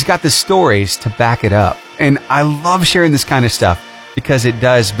 and he's got the stories to back it up. And I love sharing this kind of stuff because it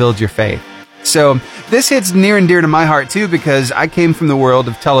does build your faith. So this hits near and dear to my heart too, because I came from the world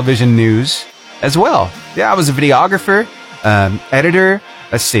of television news as well. Yeah, I was a videographer, editor,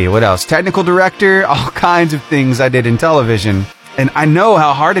 let's see, what else? Technical director, all kinds of things I did in television. And I know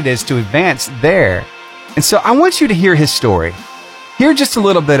how hard it is to advance there. And so I want you to hear his story. Hear just a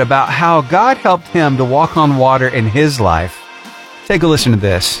little bit about how God helped him to walk on water in his life. Take a listen to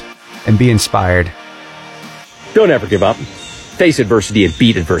this and be inspired. Don't ever give up. Face adversity and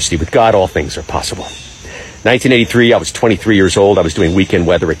beat adversity. With God, all things are possible. 1983, I was 23 years old. I was doing weekend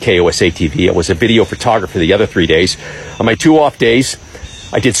weather at KOSA TV. I was a video photographer the other 3 days. On my 2 off days,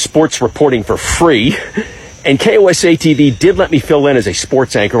 I did sports reporting for free. And KOSA TV did let me fill in as a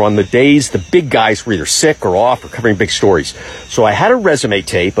sports anchor on the days the big guys were either sick or off or covering big stories. So I had a resume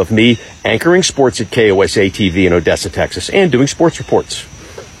tape of me anchoring sports at KOSA TV in Odessa, Texas, and doing sports reports.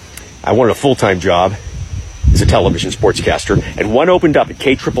 I wanted a full-time job as a television sportscaster, and one opened up at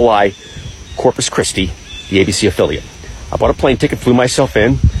KIII Corpus Christi, the ABC affiliate. I bought a plane ticket, flew myself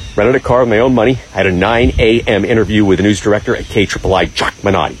in, rented a car with my own money. I had a 9 a.m. interview with the news director at KIII, Jack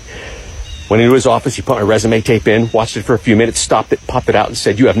Minotti. Went into his office, he put my resume tape in, watched it for a few minutes, stopped it, popped it out, and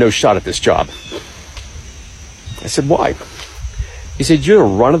said, "You have no shot at this job." I said, "Why?" He said, "You're a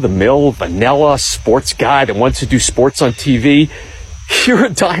run-of-the-mill, vanilla sports guy that wants to do sports on TV. You're a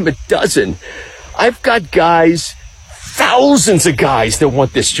dime a dozen. I've got guys, thousands of guys that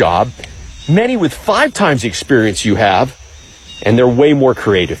want this job, many with 5 times the experience you have, and they're way more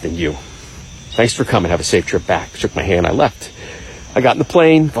creative than you. Thanks for coming. Have a safe trip back." Shook my hand. I left. I got in the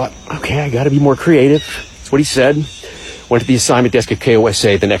plane, thought, okay, I got to be more creative. That's what he said. Went to the assignment desk at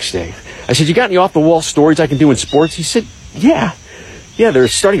KOSA the next day. I said, "You got any off-the-wall stories I can do in sports?" He said, Yeah, they're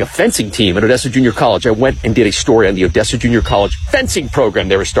starting a fencing team at Odessa Junior College. I went and did a story on the Odessa Junior College fencing program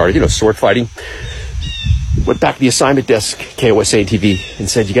they were starting, sword fighting. Went back to the assignment desk, KOSA TV, and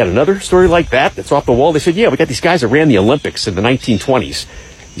said, "You got another story like that that's off the wall?" They said, "Yeah, we got these guys that ran the Olympics in the 1920s.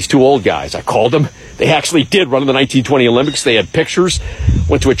 These 2 old guys." I called them. They actually did run in the 1920 Olympics. They had pictures.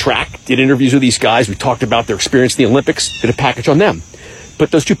 Went to a track, did interviews with these guys. We talked about their experience in the Olympics, did a package on them. Put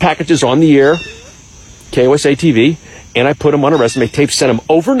those 2 packages on the air, KOSA TV, and I put them on a resume tape, sent them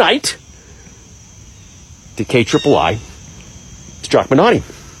overnight to KIII, to Jack Minotti.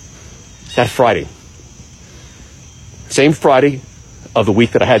 That Friday. Same Friday of the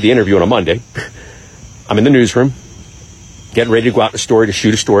week that I had the interview on a Monday. I'm in the newsroom, getting ready to go out in a story, to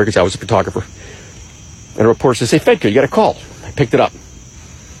shoot a story because I was a photographer. And a reporter says, "Hey, Fedko, you got a call." I picked it up.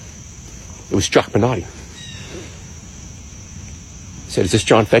 It was Jack Minotti. He said, "Is this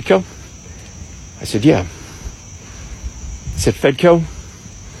John Fedko?" I said, "Yeah." He said, "Fedko,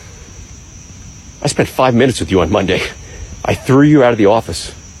 I spent 5 minutes with you on Monday. I threw you out of the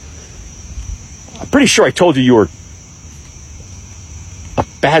office. I'm pretty sure I told you you were a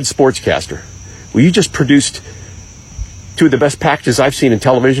bad sportscaster. Well, you just produced 2 of the best packages I've seen in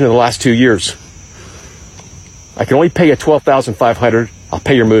television in the last 2 years. I can only pay you $12,500. I'll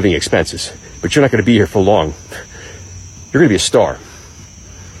pay your moving expenses, but you're not going to be here for long. You're going to be a star.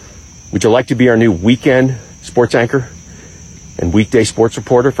 Would you like to be our new weekend sports anchor and weekday sports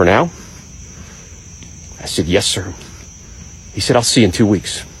reporter for now?" I said, "Yes, sir." He said, "I'll see you in 2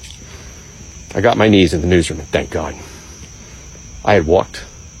 weeks." I got my knees in the newsroom, and thank God. I had walked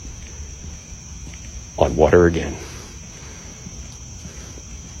on water again.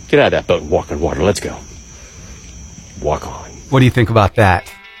 Get out of that boat and walk on water. Let's go. Walk on. What do you think about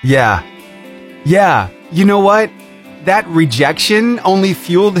that? Yeah. You know what? That rejection only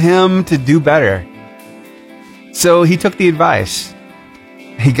fueled him to do better. So he took the advice.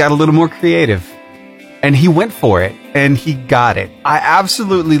 He got a little more creative. And he went for it. And he got it. I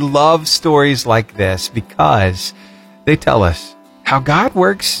absolutely love stories like this because they tell us how God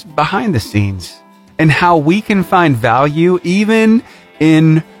works behind the scenes and how we can find value even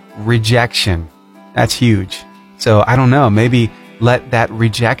in rejection. That's huge. So I don't know, maybe let that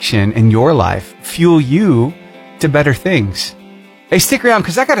rejection in your life fuel you to better things. Hey, stick around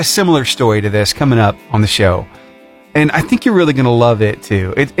because I got a similar story to this coming up on the show. And I think you're really going to love it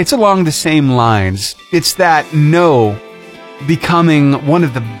too. It's along the same lines. It's that no becoming one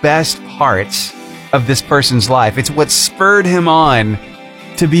of the best parts of this person's life. It's what spurred him on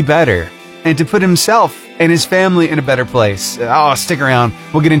to be better and to put himself and his family in a better place. Oh, stick around.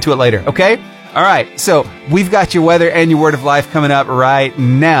 We'll get into it later, okay? All right, so we've got your weather and your word of life coming up right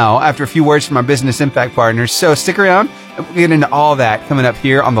now after a few words from our business impact partners. So stick around and we'll get into all that coming up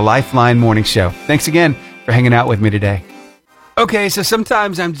here on the Lifeline Morning Show. Thanks again for hanging out with me today. Okay, so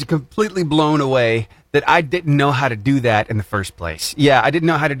sometimes I'm just completely blown away that I didn't know how to do that in the first place. Yeah, I didn't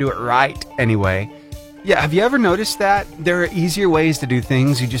know how to do it right anyway. Yeah, have you ever noticed that? There are easier ways to do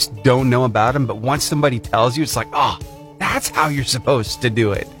things, you just don't know about them, but once somebody tells you, it's like, oh, that's how you're supposed to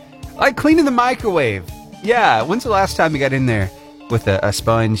do it. Like cleaning the microwave. Yeah, when's the last time you got in there with a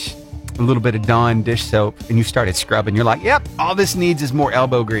sponge, a little bit of Dawn dish soap, and you started scrubbing? You're like, yep, all this needs is more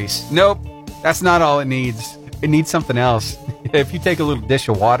elbow grease. Nope, that's not all it needs. It needs something else. If you take a little dish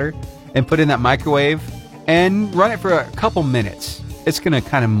of water and put it in that microwave and run it for a couple minutes, it's going to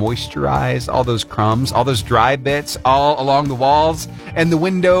kind of moisturize all those crumbs, all those dry bits all along the walls and the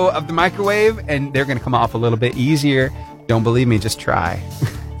window of the microwave, and they're going to come off a little bit easier. Don't believe me, just try.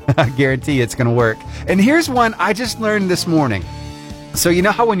 I guarantee it's going to work. And here's one I just learned this morning. So you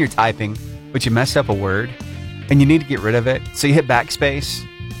know how when you're typing, but you mess up a word and you need to get rid of it, so you hit backspace?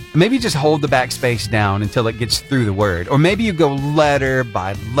 Maybe just hold the backspace down until it gets through the word. Or maybe you go letter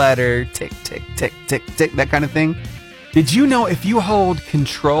by letter, tick, tick, tick, tick, tick, that kind of thing. Did you know if you hold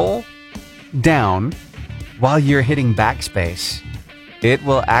Control down while you're hitting backspace, it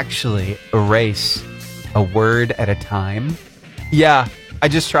will actually erase a word at a time? Yeah, I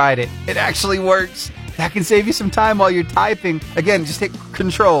just tried it. It actually works. That can save you some time while you're typing. Again, just hit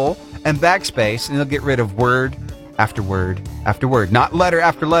Control and backspace, and it'll get rid of word after word after word, not letter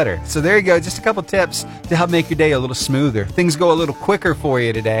after letter. So there you go. Just a couple tips to help make your day a little smoother. Things go a little quicker for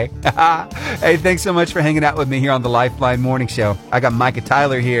you today. Hey, thanks so much for hanging out with me here on the Lifeline Morning Show. I got Micah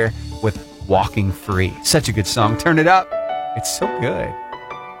Tyler here with Walking Free. Such a good song. Turn it up. It's so good.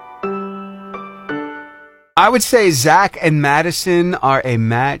 I would say Zach and Madison are a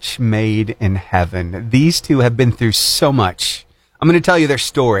match made in heaven. These two have been through so much. I'm going to tell you their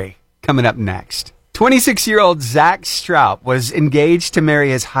story coming up next. 26-year-old Zach Stroup was engaged to marry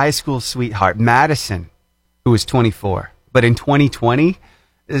his high school sweetheart, Madison, who was 24. But in 2020,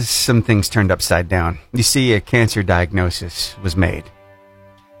 some things turned upside down. You see, a cancer diagnosis was made.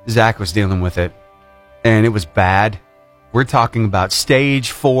 Zach was dealing with it, and it was bad. We're talking about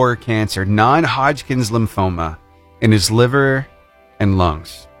stage 4 cancer, non-Hodgkin's lymphoma in his liver and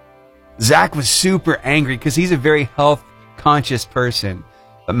lungs. Zach was super angry because he's a very health-conscious person.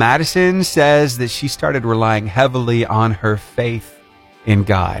 But Madison says that she started relying heavily on her faith in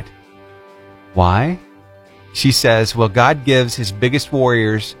God. Why? She says, well, God gives his biggest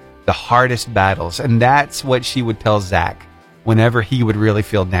warriors the hardest battles. And that's what she would tell Zach whenever he would really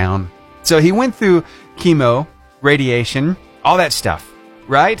feel down. So he went through chemo, radiation, all that stuff,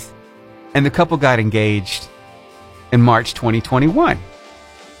 right? And the couple got engaged in March 2021.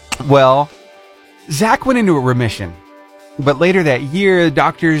 Well, Zach went into a remission. But later that year, the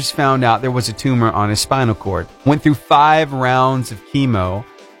doctors found out there was a tumor on his spinal cord. Went through 5 rounds of chemo.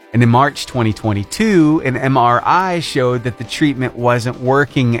 And in March 2022, an MRI showed that the treatment wasn't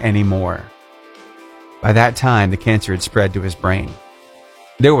working anymore. By that time, the cancer had spread to his brain.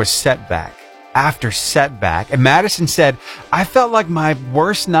 There was setback after setback. And Madison said, I felt like my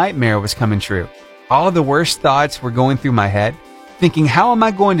worst nightmare was coming true. All the worst thoughts were going through my head, thinking, how am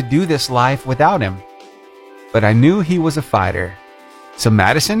I going to do this life without him? But I knew he was a fighter. So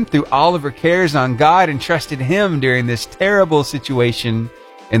Madison threw all of her cares on God and trusted him during this terrible situation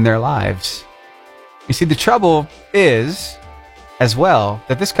in their lives. You see, the trouble is, as well,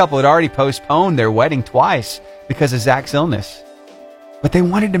 that this couple had already postponed their wedding twice because of Zach's illness. But they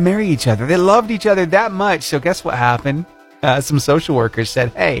wanted to marry each other. They loved each other that much. So guess what happened? Some social workers said,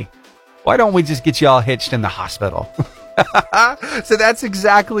 hey, why don't we just get you all hitched in the hospital? So that's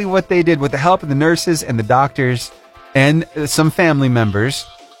exactly what they did with the help of the nurses and the doctors and some family members.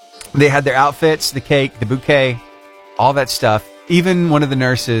 They had their outfits, the cake, the bouquet, all that stuff. Even one of the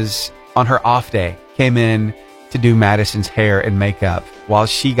nurses on her off day came in to do Madison's hair and makeup while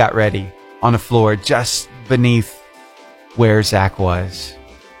she got ready on the floor just beneath where Zach was.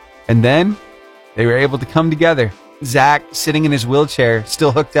 And then they were able to come together. Zach sitting in his wheelchair,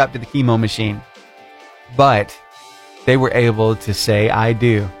 still hooked up to the chemo machine. But they were able to say, I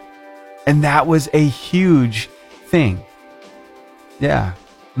do. And that was a huge thing. Yeah.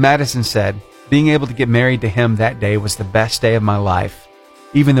 Madison said, being able to get married to him that day was the best day of my life.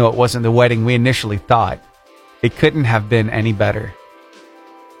 Even though it wasn't the wedding we initially thought, it couldn't have been any better.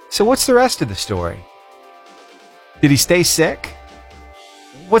 So what's the rest of the story? Did he stay sick?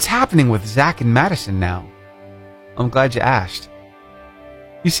 What's happening with Zach and Madison now? I'm glad you asked.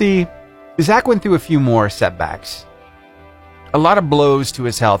 You see, Zach went through a few more setbacks. A lot of blows to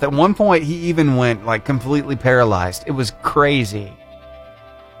his health. At one point, he even went like completely paralyzed. It was crazy.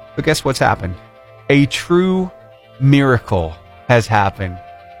 But guess what's happened? A true miracle has happened.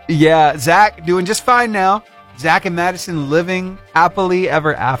 Yeah, Zach doing just fine now. Zach and Madison living happily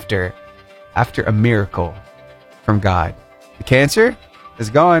ever after a miracle from God. The cancer is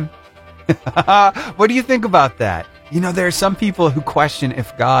gone. What do you think about that? You know, there are some people who question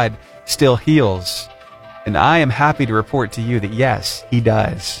if God still heals. And I am happy to report to you that yes, he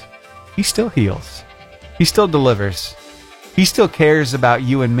does. He still heals. He still delivers. He still cares about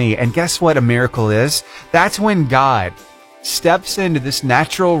you and me. And guess what a miracle is? That's when God steps into this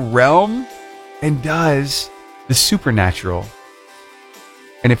natural realm and does the supernatural.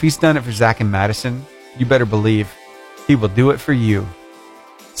 And if he's done it for Zach and Madison, you better believe he will do it for you.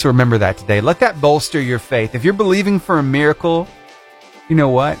 So remember that today. Let that bolster your faith. If you're believing for a miracle, you know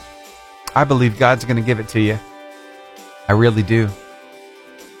what? I believe God's going to give it to you. I really do.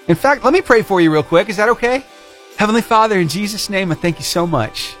 In fact, let me pray for you real quick. Is that okay? Heavenly Father, in Jesus' name, I thank you so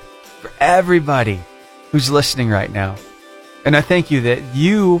much for everybody who's listening right now. And I thank you that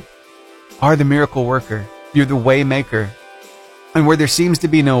you are the miracle worker. You're the way maker. And where there seems to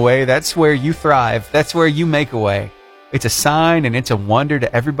be no way, that's where you thrive. That's where you make a way. It's a sign and it's a wonder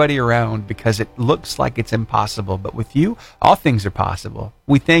to everybody around because it looks like it's impossible. But with you, all things are possible.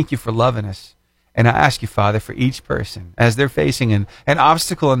 We thank you for loving us. And I ask you, Father, for each person, as they're facing an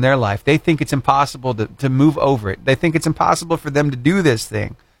obstacle in their life, they think it's impossible to move over it. They think it's impossible for them to do this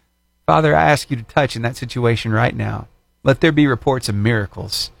thing. Father, I ask you to touch in that situation right now. Let there be reports of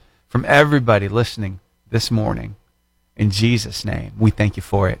miracles from everybody listening this morning. In Jesus' name, we thank you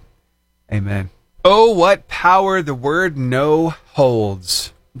for it. Amen. Oh, what power the word no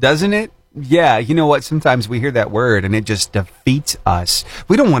holds, doesn't it? Yeah, you know what? Sometimes we hear that word and it just defeats us.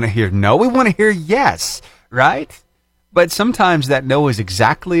 We don't want to hear no. We want to hear yes, right? But sometimes that no is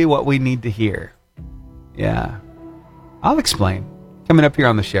exactly what we need to hear. Yeah. I'll explain coming up here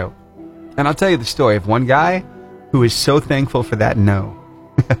on the show. And I'll tell you the story of one guy who is so thankful for that no.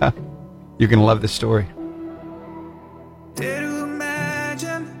 You're going to love this story.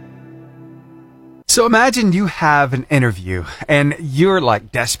 So imagine you have an interview and you're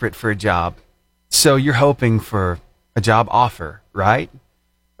like desperate for a job. So you're hoping for a job offer, right?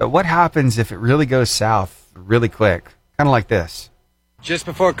 But what happens if it really goes south really quick? Kind of like this. Just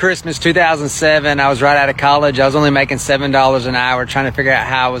before Christmas 2007, I was right out of college. I was only making $7 an hour, trying to figure out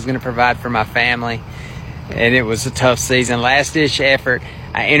how I was going to provide for my family. And it was a tough season. Last-ditch effort,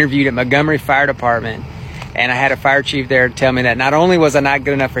 I interviewed at Montgomery Fire Department. And I had a fire chief there tell me that not only was I not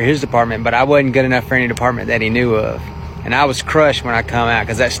good enough for his department, but I wasn't good enough for any department that he knew of. And I was crushed when I come out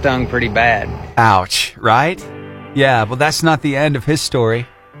because that stung pretty bad. Ouch, right? Yeah, well, that's not the end of his story.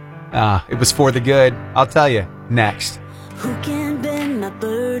 It was for the good. I'll tell you next. Who can bend my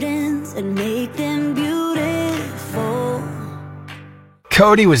burdens and make them beautiful?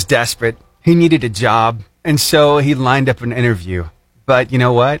 Cody was desperate. He needed a job, and so he lined up an interview. But you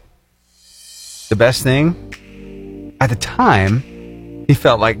know what? The best thing, at the time, he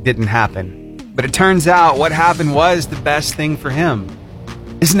felt like didn't happen. But it turns out what happened was the best thing for him.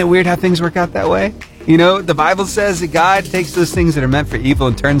 Isn't it weird how things work out that way? You know, the Bible says that God takes those things that are meant for evil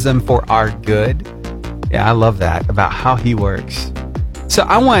and turns them for our good. Yeah, I love that about how he works. So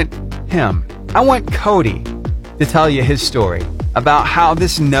I want Cody to tell you his story about how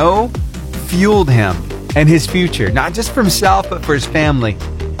this no fueled him and his future, not just for himself, but for his family,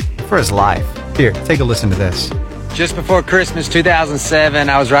 for his life. Here, take a listen to this. Just before Christmas 2007,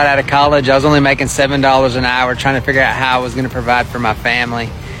 I was right out of college. I was only making $7 an hour, trying to figure out how I was going to provide for my family.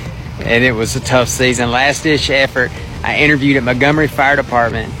 And it was a tough season. Last-ditch effort, I interviewed at Montgomery Fire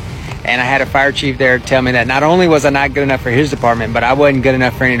Department. And I had a fire chief there tell me that not only was I not good enough for his department, but I wasn't good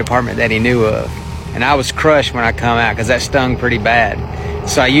enough for any department that he knew of. And I was crushed when I come out because that stung pretty bad.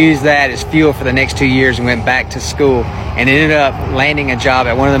 So I used that as fuel for the next 2 years and went back to school and ended up landing a job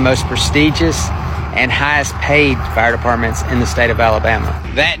at one of the most prestigious and highest paid fire departments in the state of Alabama.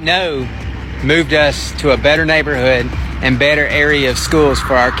 That no moved us to a better neighborhood and better area of schools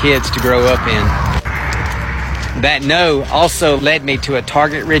for our kids to grow up in. That no also led me to a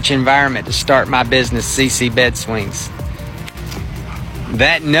target-rich environment to start my business, CC Bed Swings.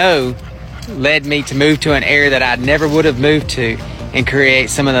 That no led me to move to an area that I never would have moved to and create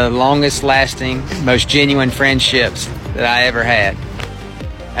some of the longest-lasting, most genuine friendships that I ever had.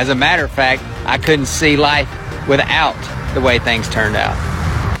 As a matter of fact, I couldn't see life without the way things turned out.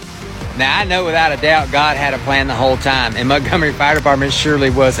 Now, I know without a doubt God had a plan the whole time, and Montgomery Fire Department surely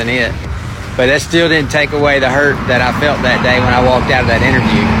wasn't it. But that still didn't take away the hurt that I felt that day when I walked out of that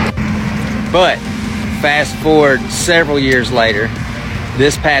interview. But fast forward several years later,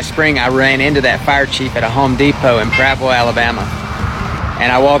 this past spring I ran into that fire chief at a Home Depot in Prattville, Alabama.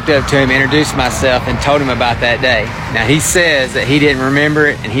 And I walked up to him, introduced myself, and told him about that day. Now, he says that he didn't remember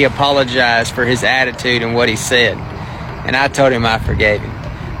it, and he apologized for his attitude and what he said. And I told him I forgave him.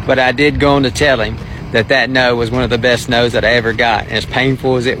 But I did go on to tell him that that no was one of the best no's that I ever got. And as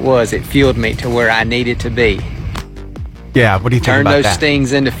painful as it was, it fueled me to where I needed to be. Yeah, what do you think Turn about those that?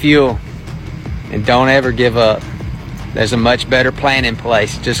 stings into fuel, and don't ever give up. There's a much better plan in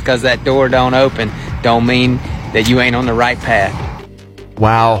place. Just because that door don't open don't mean that you ain't on the right path.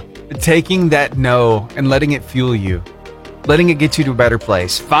 Wow. Taking that no and letting it fuel you. Letting it get you to a better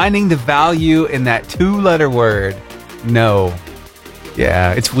place. Finding the value in that 2-letter word, no.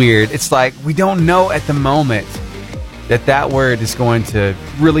 Yeah, it's weird. It's like we don't know at the moment that that word is going to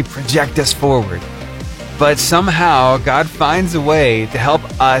really project us forward. But somehow God finds a way to help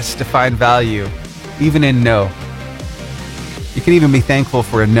us to find value, even in no. You can even be thankful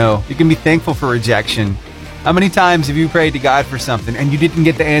for a no. You can be thankful for rejection. How many times have you prayed to God for something and you didn't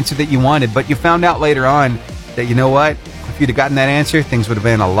get the answer that you wanted, but you found out later on that, you know what? If you'd have gotten that answer, things would have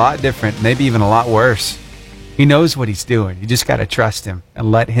been a lot different, maybe even a lot worse. He knows what he's doing. You just got to trust him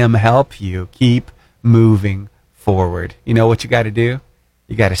and let him help you keep moving forward. You know what you got to do?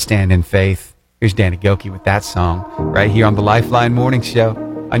 You got to stand in faith. Here's Danny Gilkey with that song right here on the Lifeline Morning Show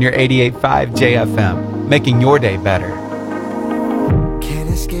on your 88.5 JFM, making your day better. Can't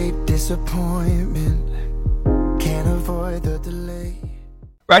escape disappointment. Can't avoid the delay.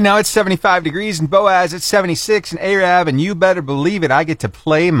 Right now it's 75 degrees in Boaz, it's 76 in Arab, and you better believe it, I get to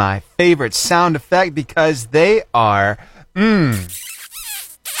play my favorite sound effect because they are,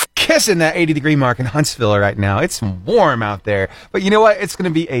 kissing that 80-degree mark in Huntsville right now. It's warm out there. But you know what? It's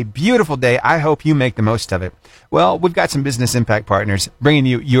going to be a beautiful day. I hope you make the most of it. Well, we've got some business impact partners bringing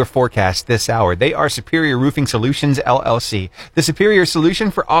you your forecast this hour. They are Superior Roofing Solutions, LLC. The superior solution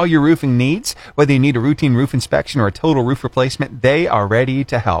for all your roofing needs. Whether you need a routine roof inspection or a total roof replacement, they are ready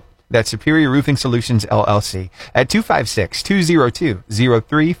to help. That's Superior Roofing Solutions, LLC at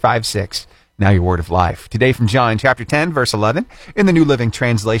 256-202-0356. Now your word of life. Today from John chapter 10, verse 11, in the New Living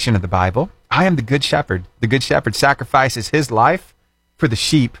Translation of the Bible. I am the good shepherd. The good shepherd sacrifices his life for the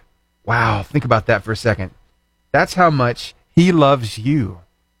sheep. Wow, think about that for a second. That's how much he loves you.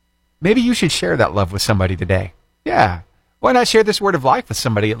 Maybe you should share that love with somebody today. Yeah, why not share this word of life with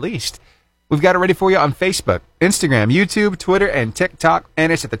somebody at least? We've got it ready for you on Facebook, Instagram, YouTube, Twitter, and TikTok,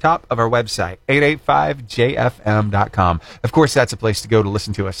 and it's at the top of our website, 885jfm.com. Of course, that's a place to go to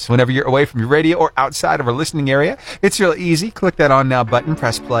listen to us. Whenever you're away from your radio or outside of our listening area, it's real easy. Click that On Now button,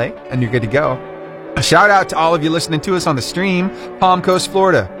 press play, and you're good to go. A shout out to all of you listening to us on the stream. Palm Coast,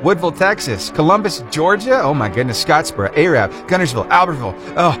 Florida, Woodville, Texas, Columbus, Georgia, oh my goodness, Scottsboro, Arab, Gunnersville, Albertville.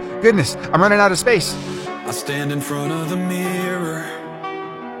 Oh, goodness, I'm running out of space. I stand in front of the mirror,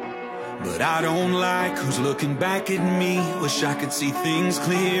 but I don't like who's looking back at me. Wish I could see things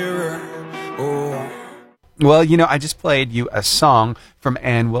clearer. Oh. Well, you know, I just played you a song from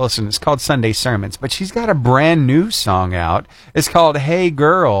Ann Wilson. It's called Sunday Sermons, but she's got a brand new song out. It's called Hey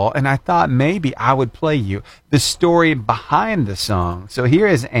Girl, and I thought maybe I would play you the story behind the song. So here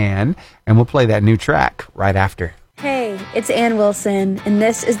is Ann, and we'll play that new track right after. Hey, it's Ann Wilson, and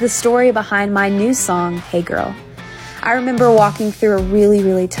this is the story behind my new song, Hey Girl. I remember walking through a really,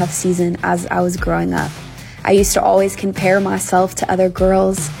 really tough season as I was growing up. I used to always compare myself to other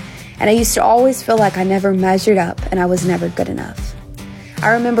girls, and I used to always feel like I never measured up and I was never good enough. I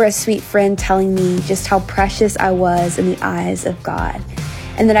remember a sweet friend telling me just how precious I was in the eyes of God,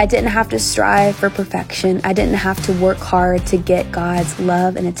 and that I didn't have to strive for perfection. I didn't have to work hard to get God's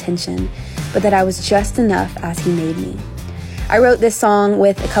love and attention, but that I was just enough as He made me. I wrote this song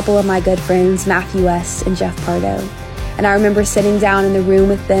with a couple of my good friends, Matthew West and Jeff Pardo. And I remember sitting down in the room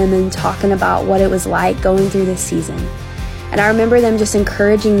with them and talking about what it was like going through this season. And I remember them just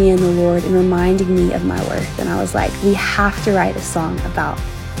encouraging me in the Lord and reminding me of my worth. And I was like, we have to write a song about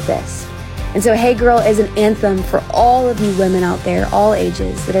this. And so Hey Girl is an anthem for all of you women out there, all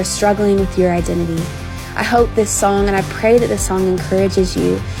ages, that are struggling with your identity. I hope this song, and I pray that this song encourages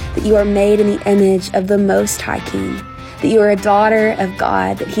you, that you are made in the image of the Most High King, that you are a daughter of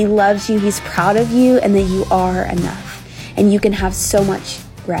God, that He loves you, He's proud of you, and that you are enough. And you can have so much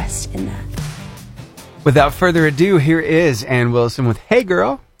rest in that. Without further ado, here is Ann Wilson with Hey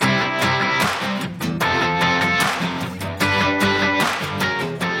Girl.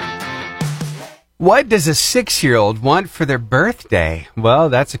 What does a 6-year-old want for their birthday? Well,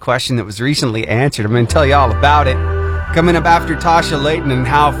 that's a question that was recently answered. I'm going to tell you all about it. Coming up after Tasha Layton and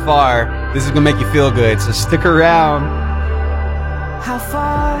How Far. This is going to make you feel good, so stick around. How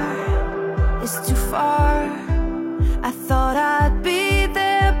far is too far. I thought I'd be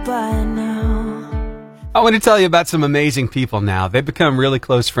there by now. I want to tell you about some amazing people now. They've become really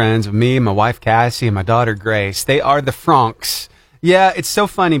close friends with me, my wife Cassie, and my daughter Grace. They are the Franks. Yeah, it's so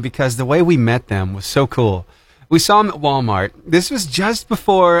funny because the way we met them was so cool. We saw them at Walmart. This was just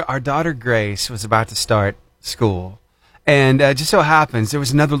before our daughter Grace was about to start school. And just so happens, there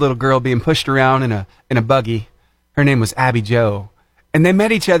was another little girl being pushed around in a buggy. Her name was Abby Jo. And they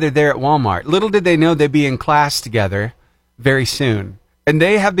met each other there at Walmart. Little did they know they'd be in class together very soon. And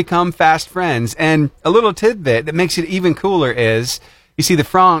they have become fast friends. And a little tidbit that makes it even cooler is, you see, the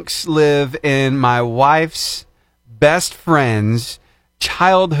Franks live in my wife's best friend's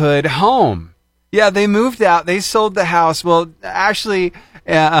childhood home. Yeah, they moved out. They sold the house. Well, Ashley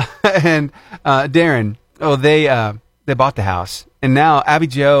and Darren, they bought the house. And now Abby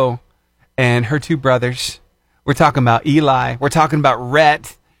Jo and her two brothers, we're talking about Eli, we're talking about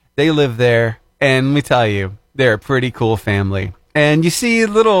Rhett, they live there. And let me tell you, they're a pretty cool family. And you see,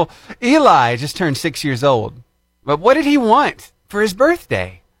 little Eli just turned 6 years old. But what did he want for his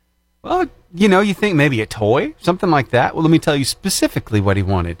birthday? Well, you think maybe a toy, something like that. Well, let me tell you specifically what he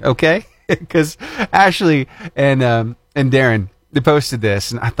wanted, okay? Because Ashley and Darren, they posted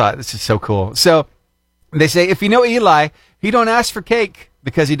this, and I thought, this is so cool. So they say, if you know Eli, he don't ask for cake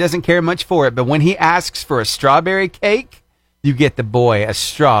because he doesn't care much for it. But when he asks for a strawberry cake, you get the boy a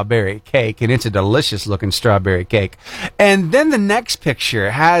strawberry cake, and it's a delicious-looking strawberry cake. And then the next picture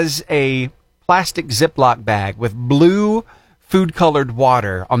has a plastic Ziploc bag with blue food-colored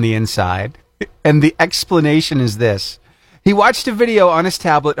water on the inside. And the explanation is this. He watched a video on his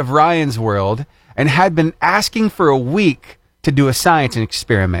tablet of Ryan's World and had been asking for a week to do a science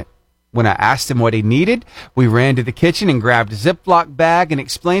experiment. When I asked him what he needed, we ran to the kitchen and grabbed a Ziploc bag and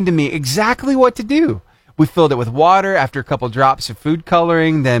explained to me exactly what to do. We filled it with water after a couple drops of food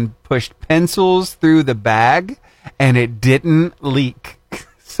coloring, then pushed pencils through the bag, and it didn't leak.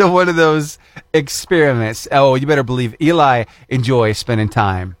 So one of those experiments. Oh, you better believe Eli enjoys spending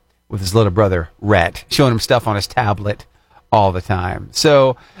time with his little brother, Rhett, showing him stuff on his tablet all the time.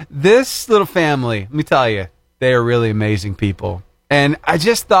 So this little family, let me tell you, they are really amazing people. And I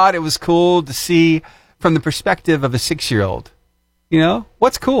just thought it was cool to see from the perspective of a 6-year-old.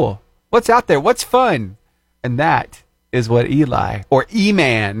 What's cool? What's out there? What's fun? And that is what Eli, or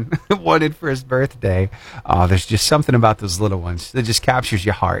E-Man, wanted for his birthday. Oh, there's just something about those little ones that just captures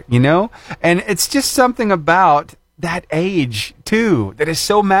your heart, And it's just something about that age, too, that is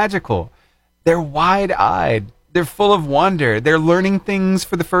so magical. They're wide-eyed. They're full of wonder. They're learning things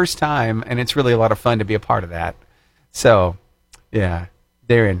for the first time, and it's really a lot of fun to be a part of that. So, yeah,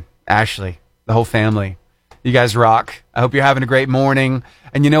 Darren, Ashley, the whole family, you guys rock. I hope you're having a great morning.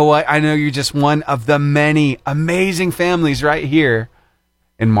 And you know what? I know you're just one of the many amazing families right here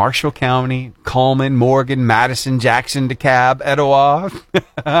in Marshall County, Coleman, Morgan, Madison, Jackson, DeKalb, Etowah.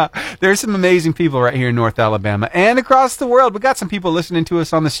 There's some amazing people right here in North Alabama and across the world. We got some people listening to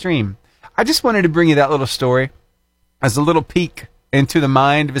us on the stream. I just wanted to bring you that little story as a little peek into the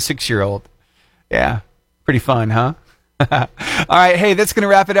mind of a 6-year-old. Yeah, pretty fun, huh? All right, hey, that's going to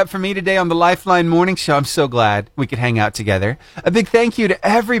wrap it up for me today on the Lifeline Morning Show. I'm so glad we could hang out together. A big thank you to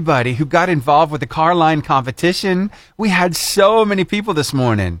everybody who got involved with the car line competition. We had so many people this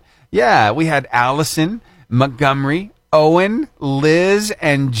morning. Yeah, we had Allison, Montgomery, Owen, Liz,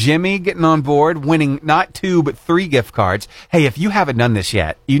 and Jimmy getting on board, winning not 2, but 3 gift cards. Hey, if you haven't done this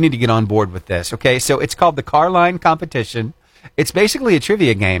yet, you need to get on board with this, okay? So it's called the Car Line Competition. It's basically a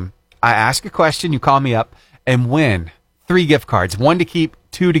trivia game. I ask a question, you call me up, and win 3 gift cards, 1 to keep,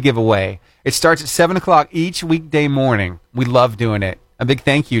 2 to give away. It starts at 7 o'clock each weekday morning. We love doing it. A big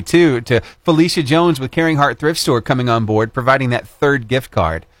thank you, too, to Felicia Jones with Caring Heart Thrift Store coming on board, providing that 3rd gift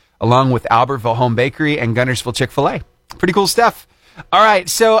card, along with Albertville Home Bakery and Gunnersville Chick-fil-A. Pretty cool stuff. All right,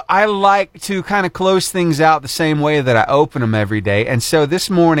 so I like to kind of close things out the same way that I open them every day. And so this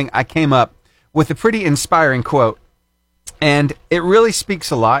morning I came up with a pretty inspiring quote. And it really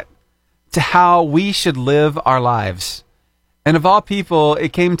speaks a lot to how we should live our lives. And of all people,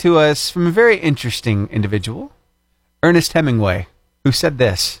 it came to us from a very interesting individual, Ernest Hemingway, who said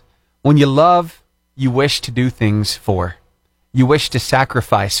this: when you love, you wish to do things for. You wish to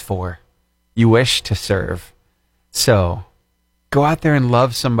sacrifice for. You wish to serve. So, go out there and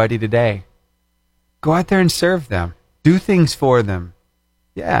love somebody today. Go out there and serve them. Do things for them.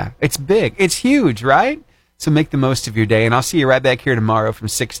 Yeah, it's big. It's huge, right? So make the most of your day, and I'll see you right back here tomorrow from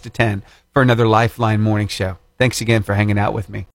 6 to 10 for another Lifeline Morning Show. Thanks again for hanging out with me.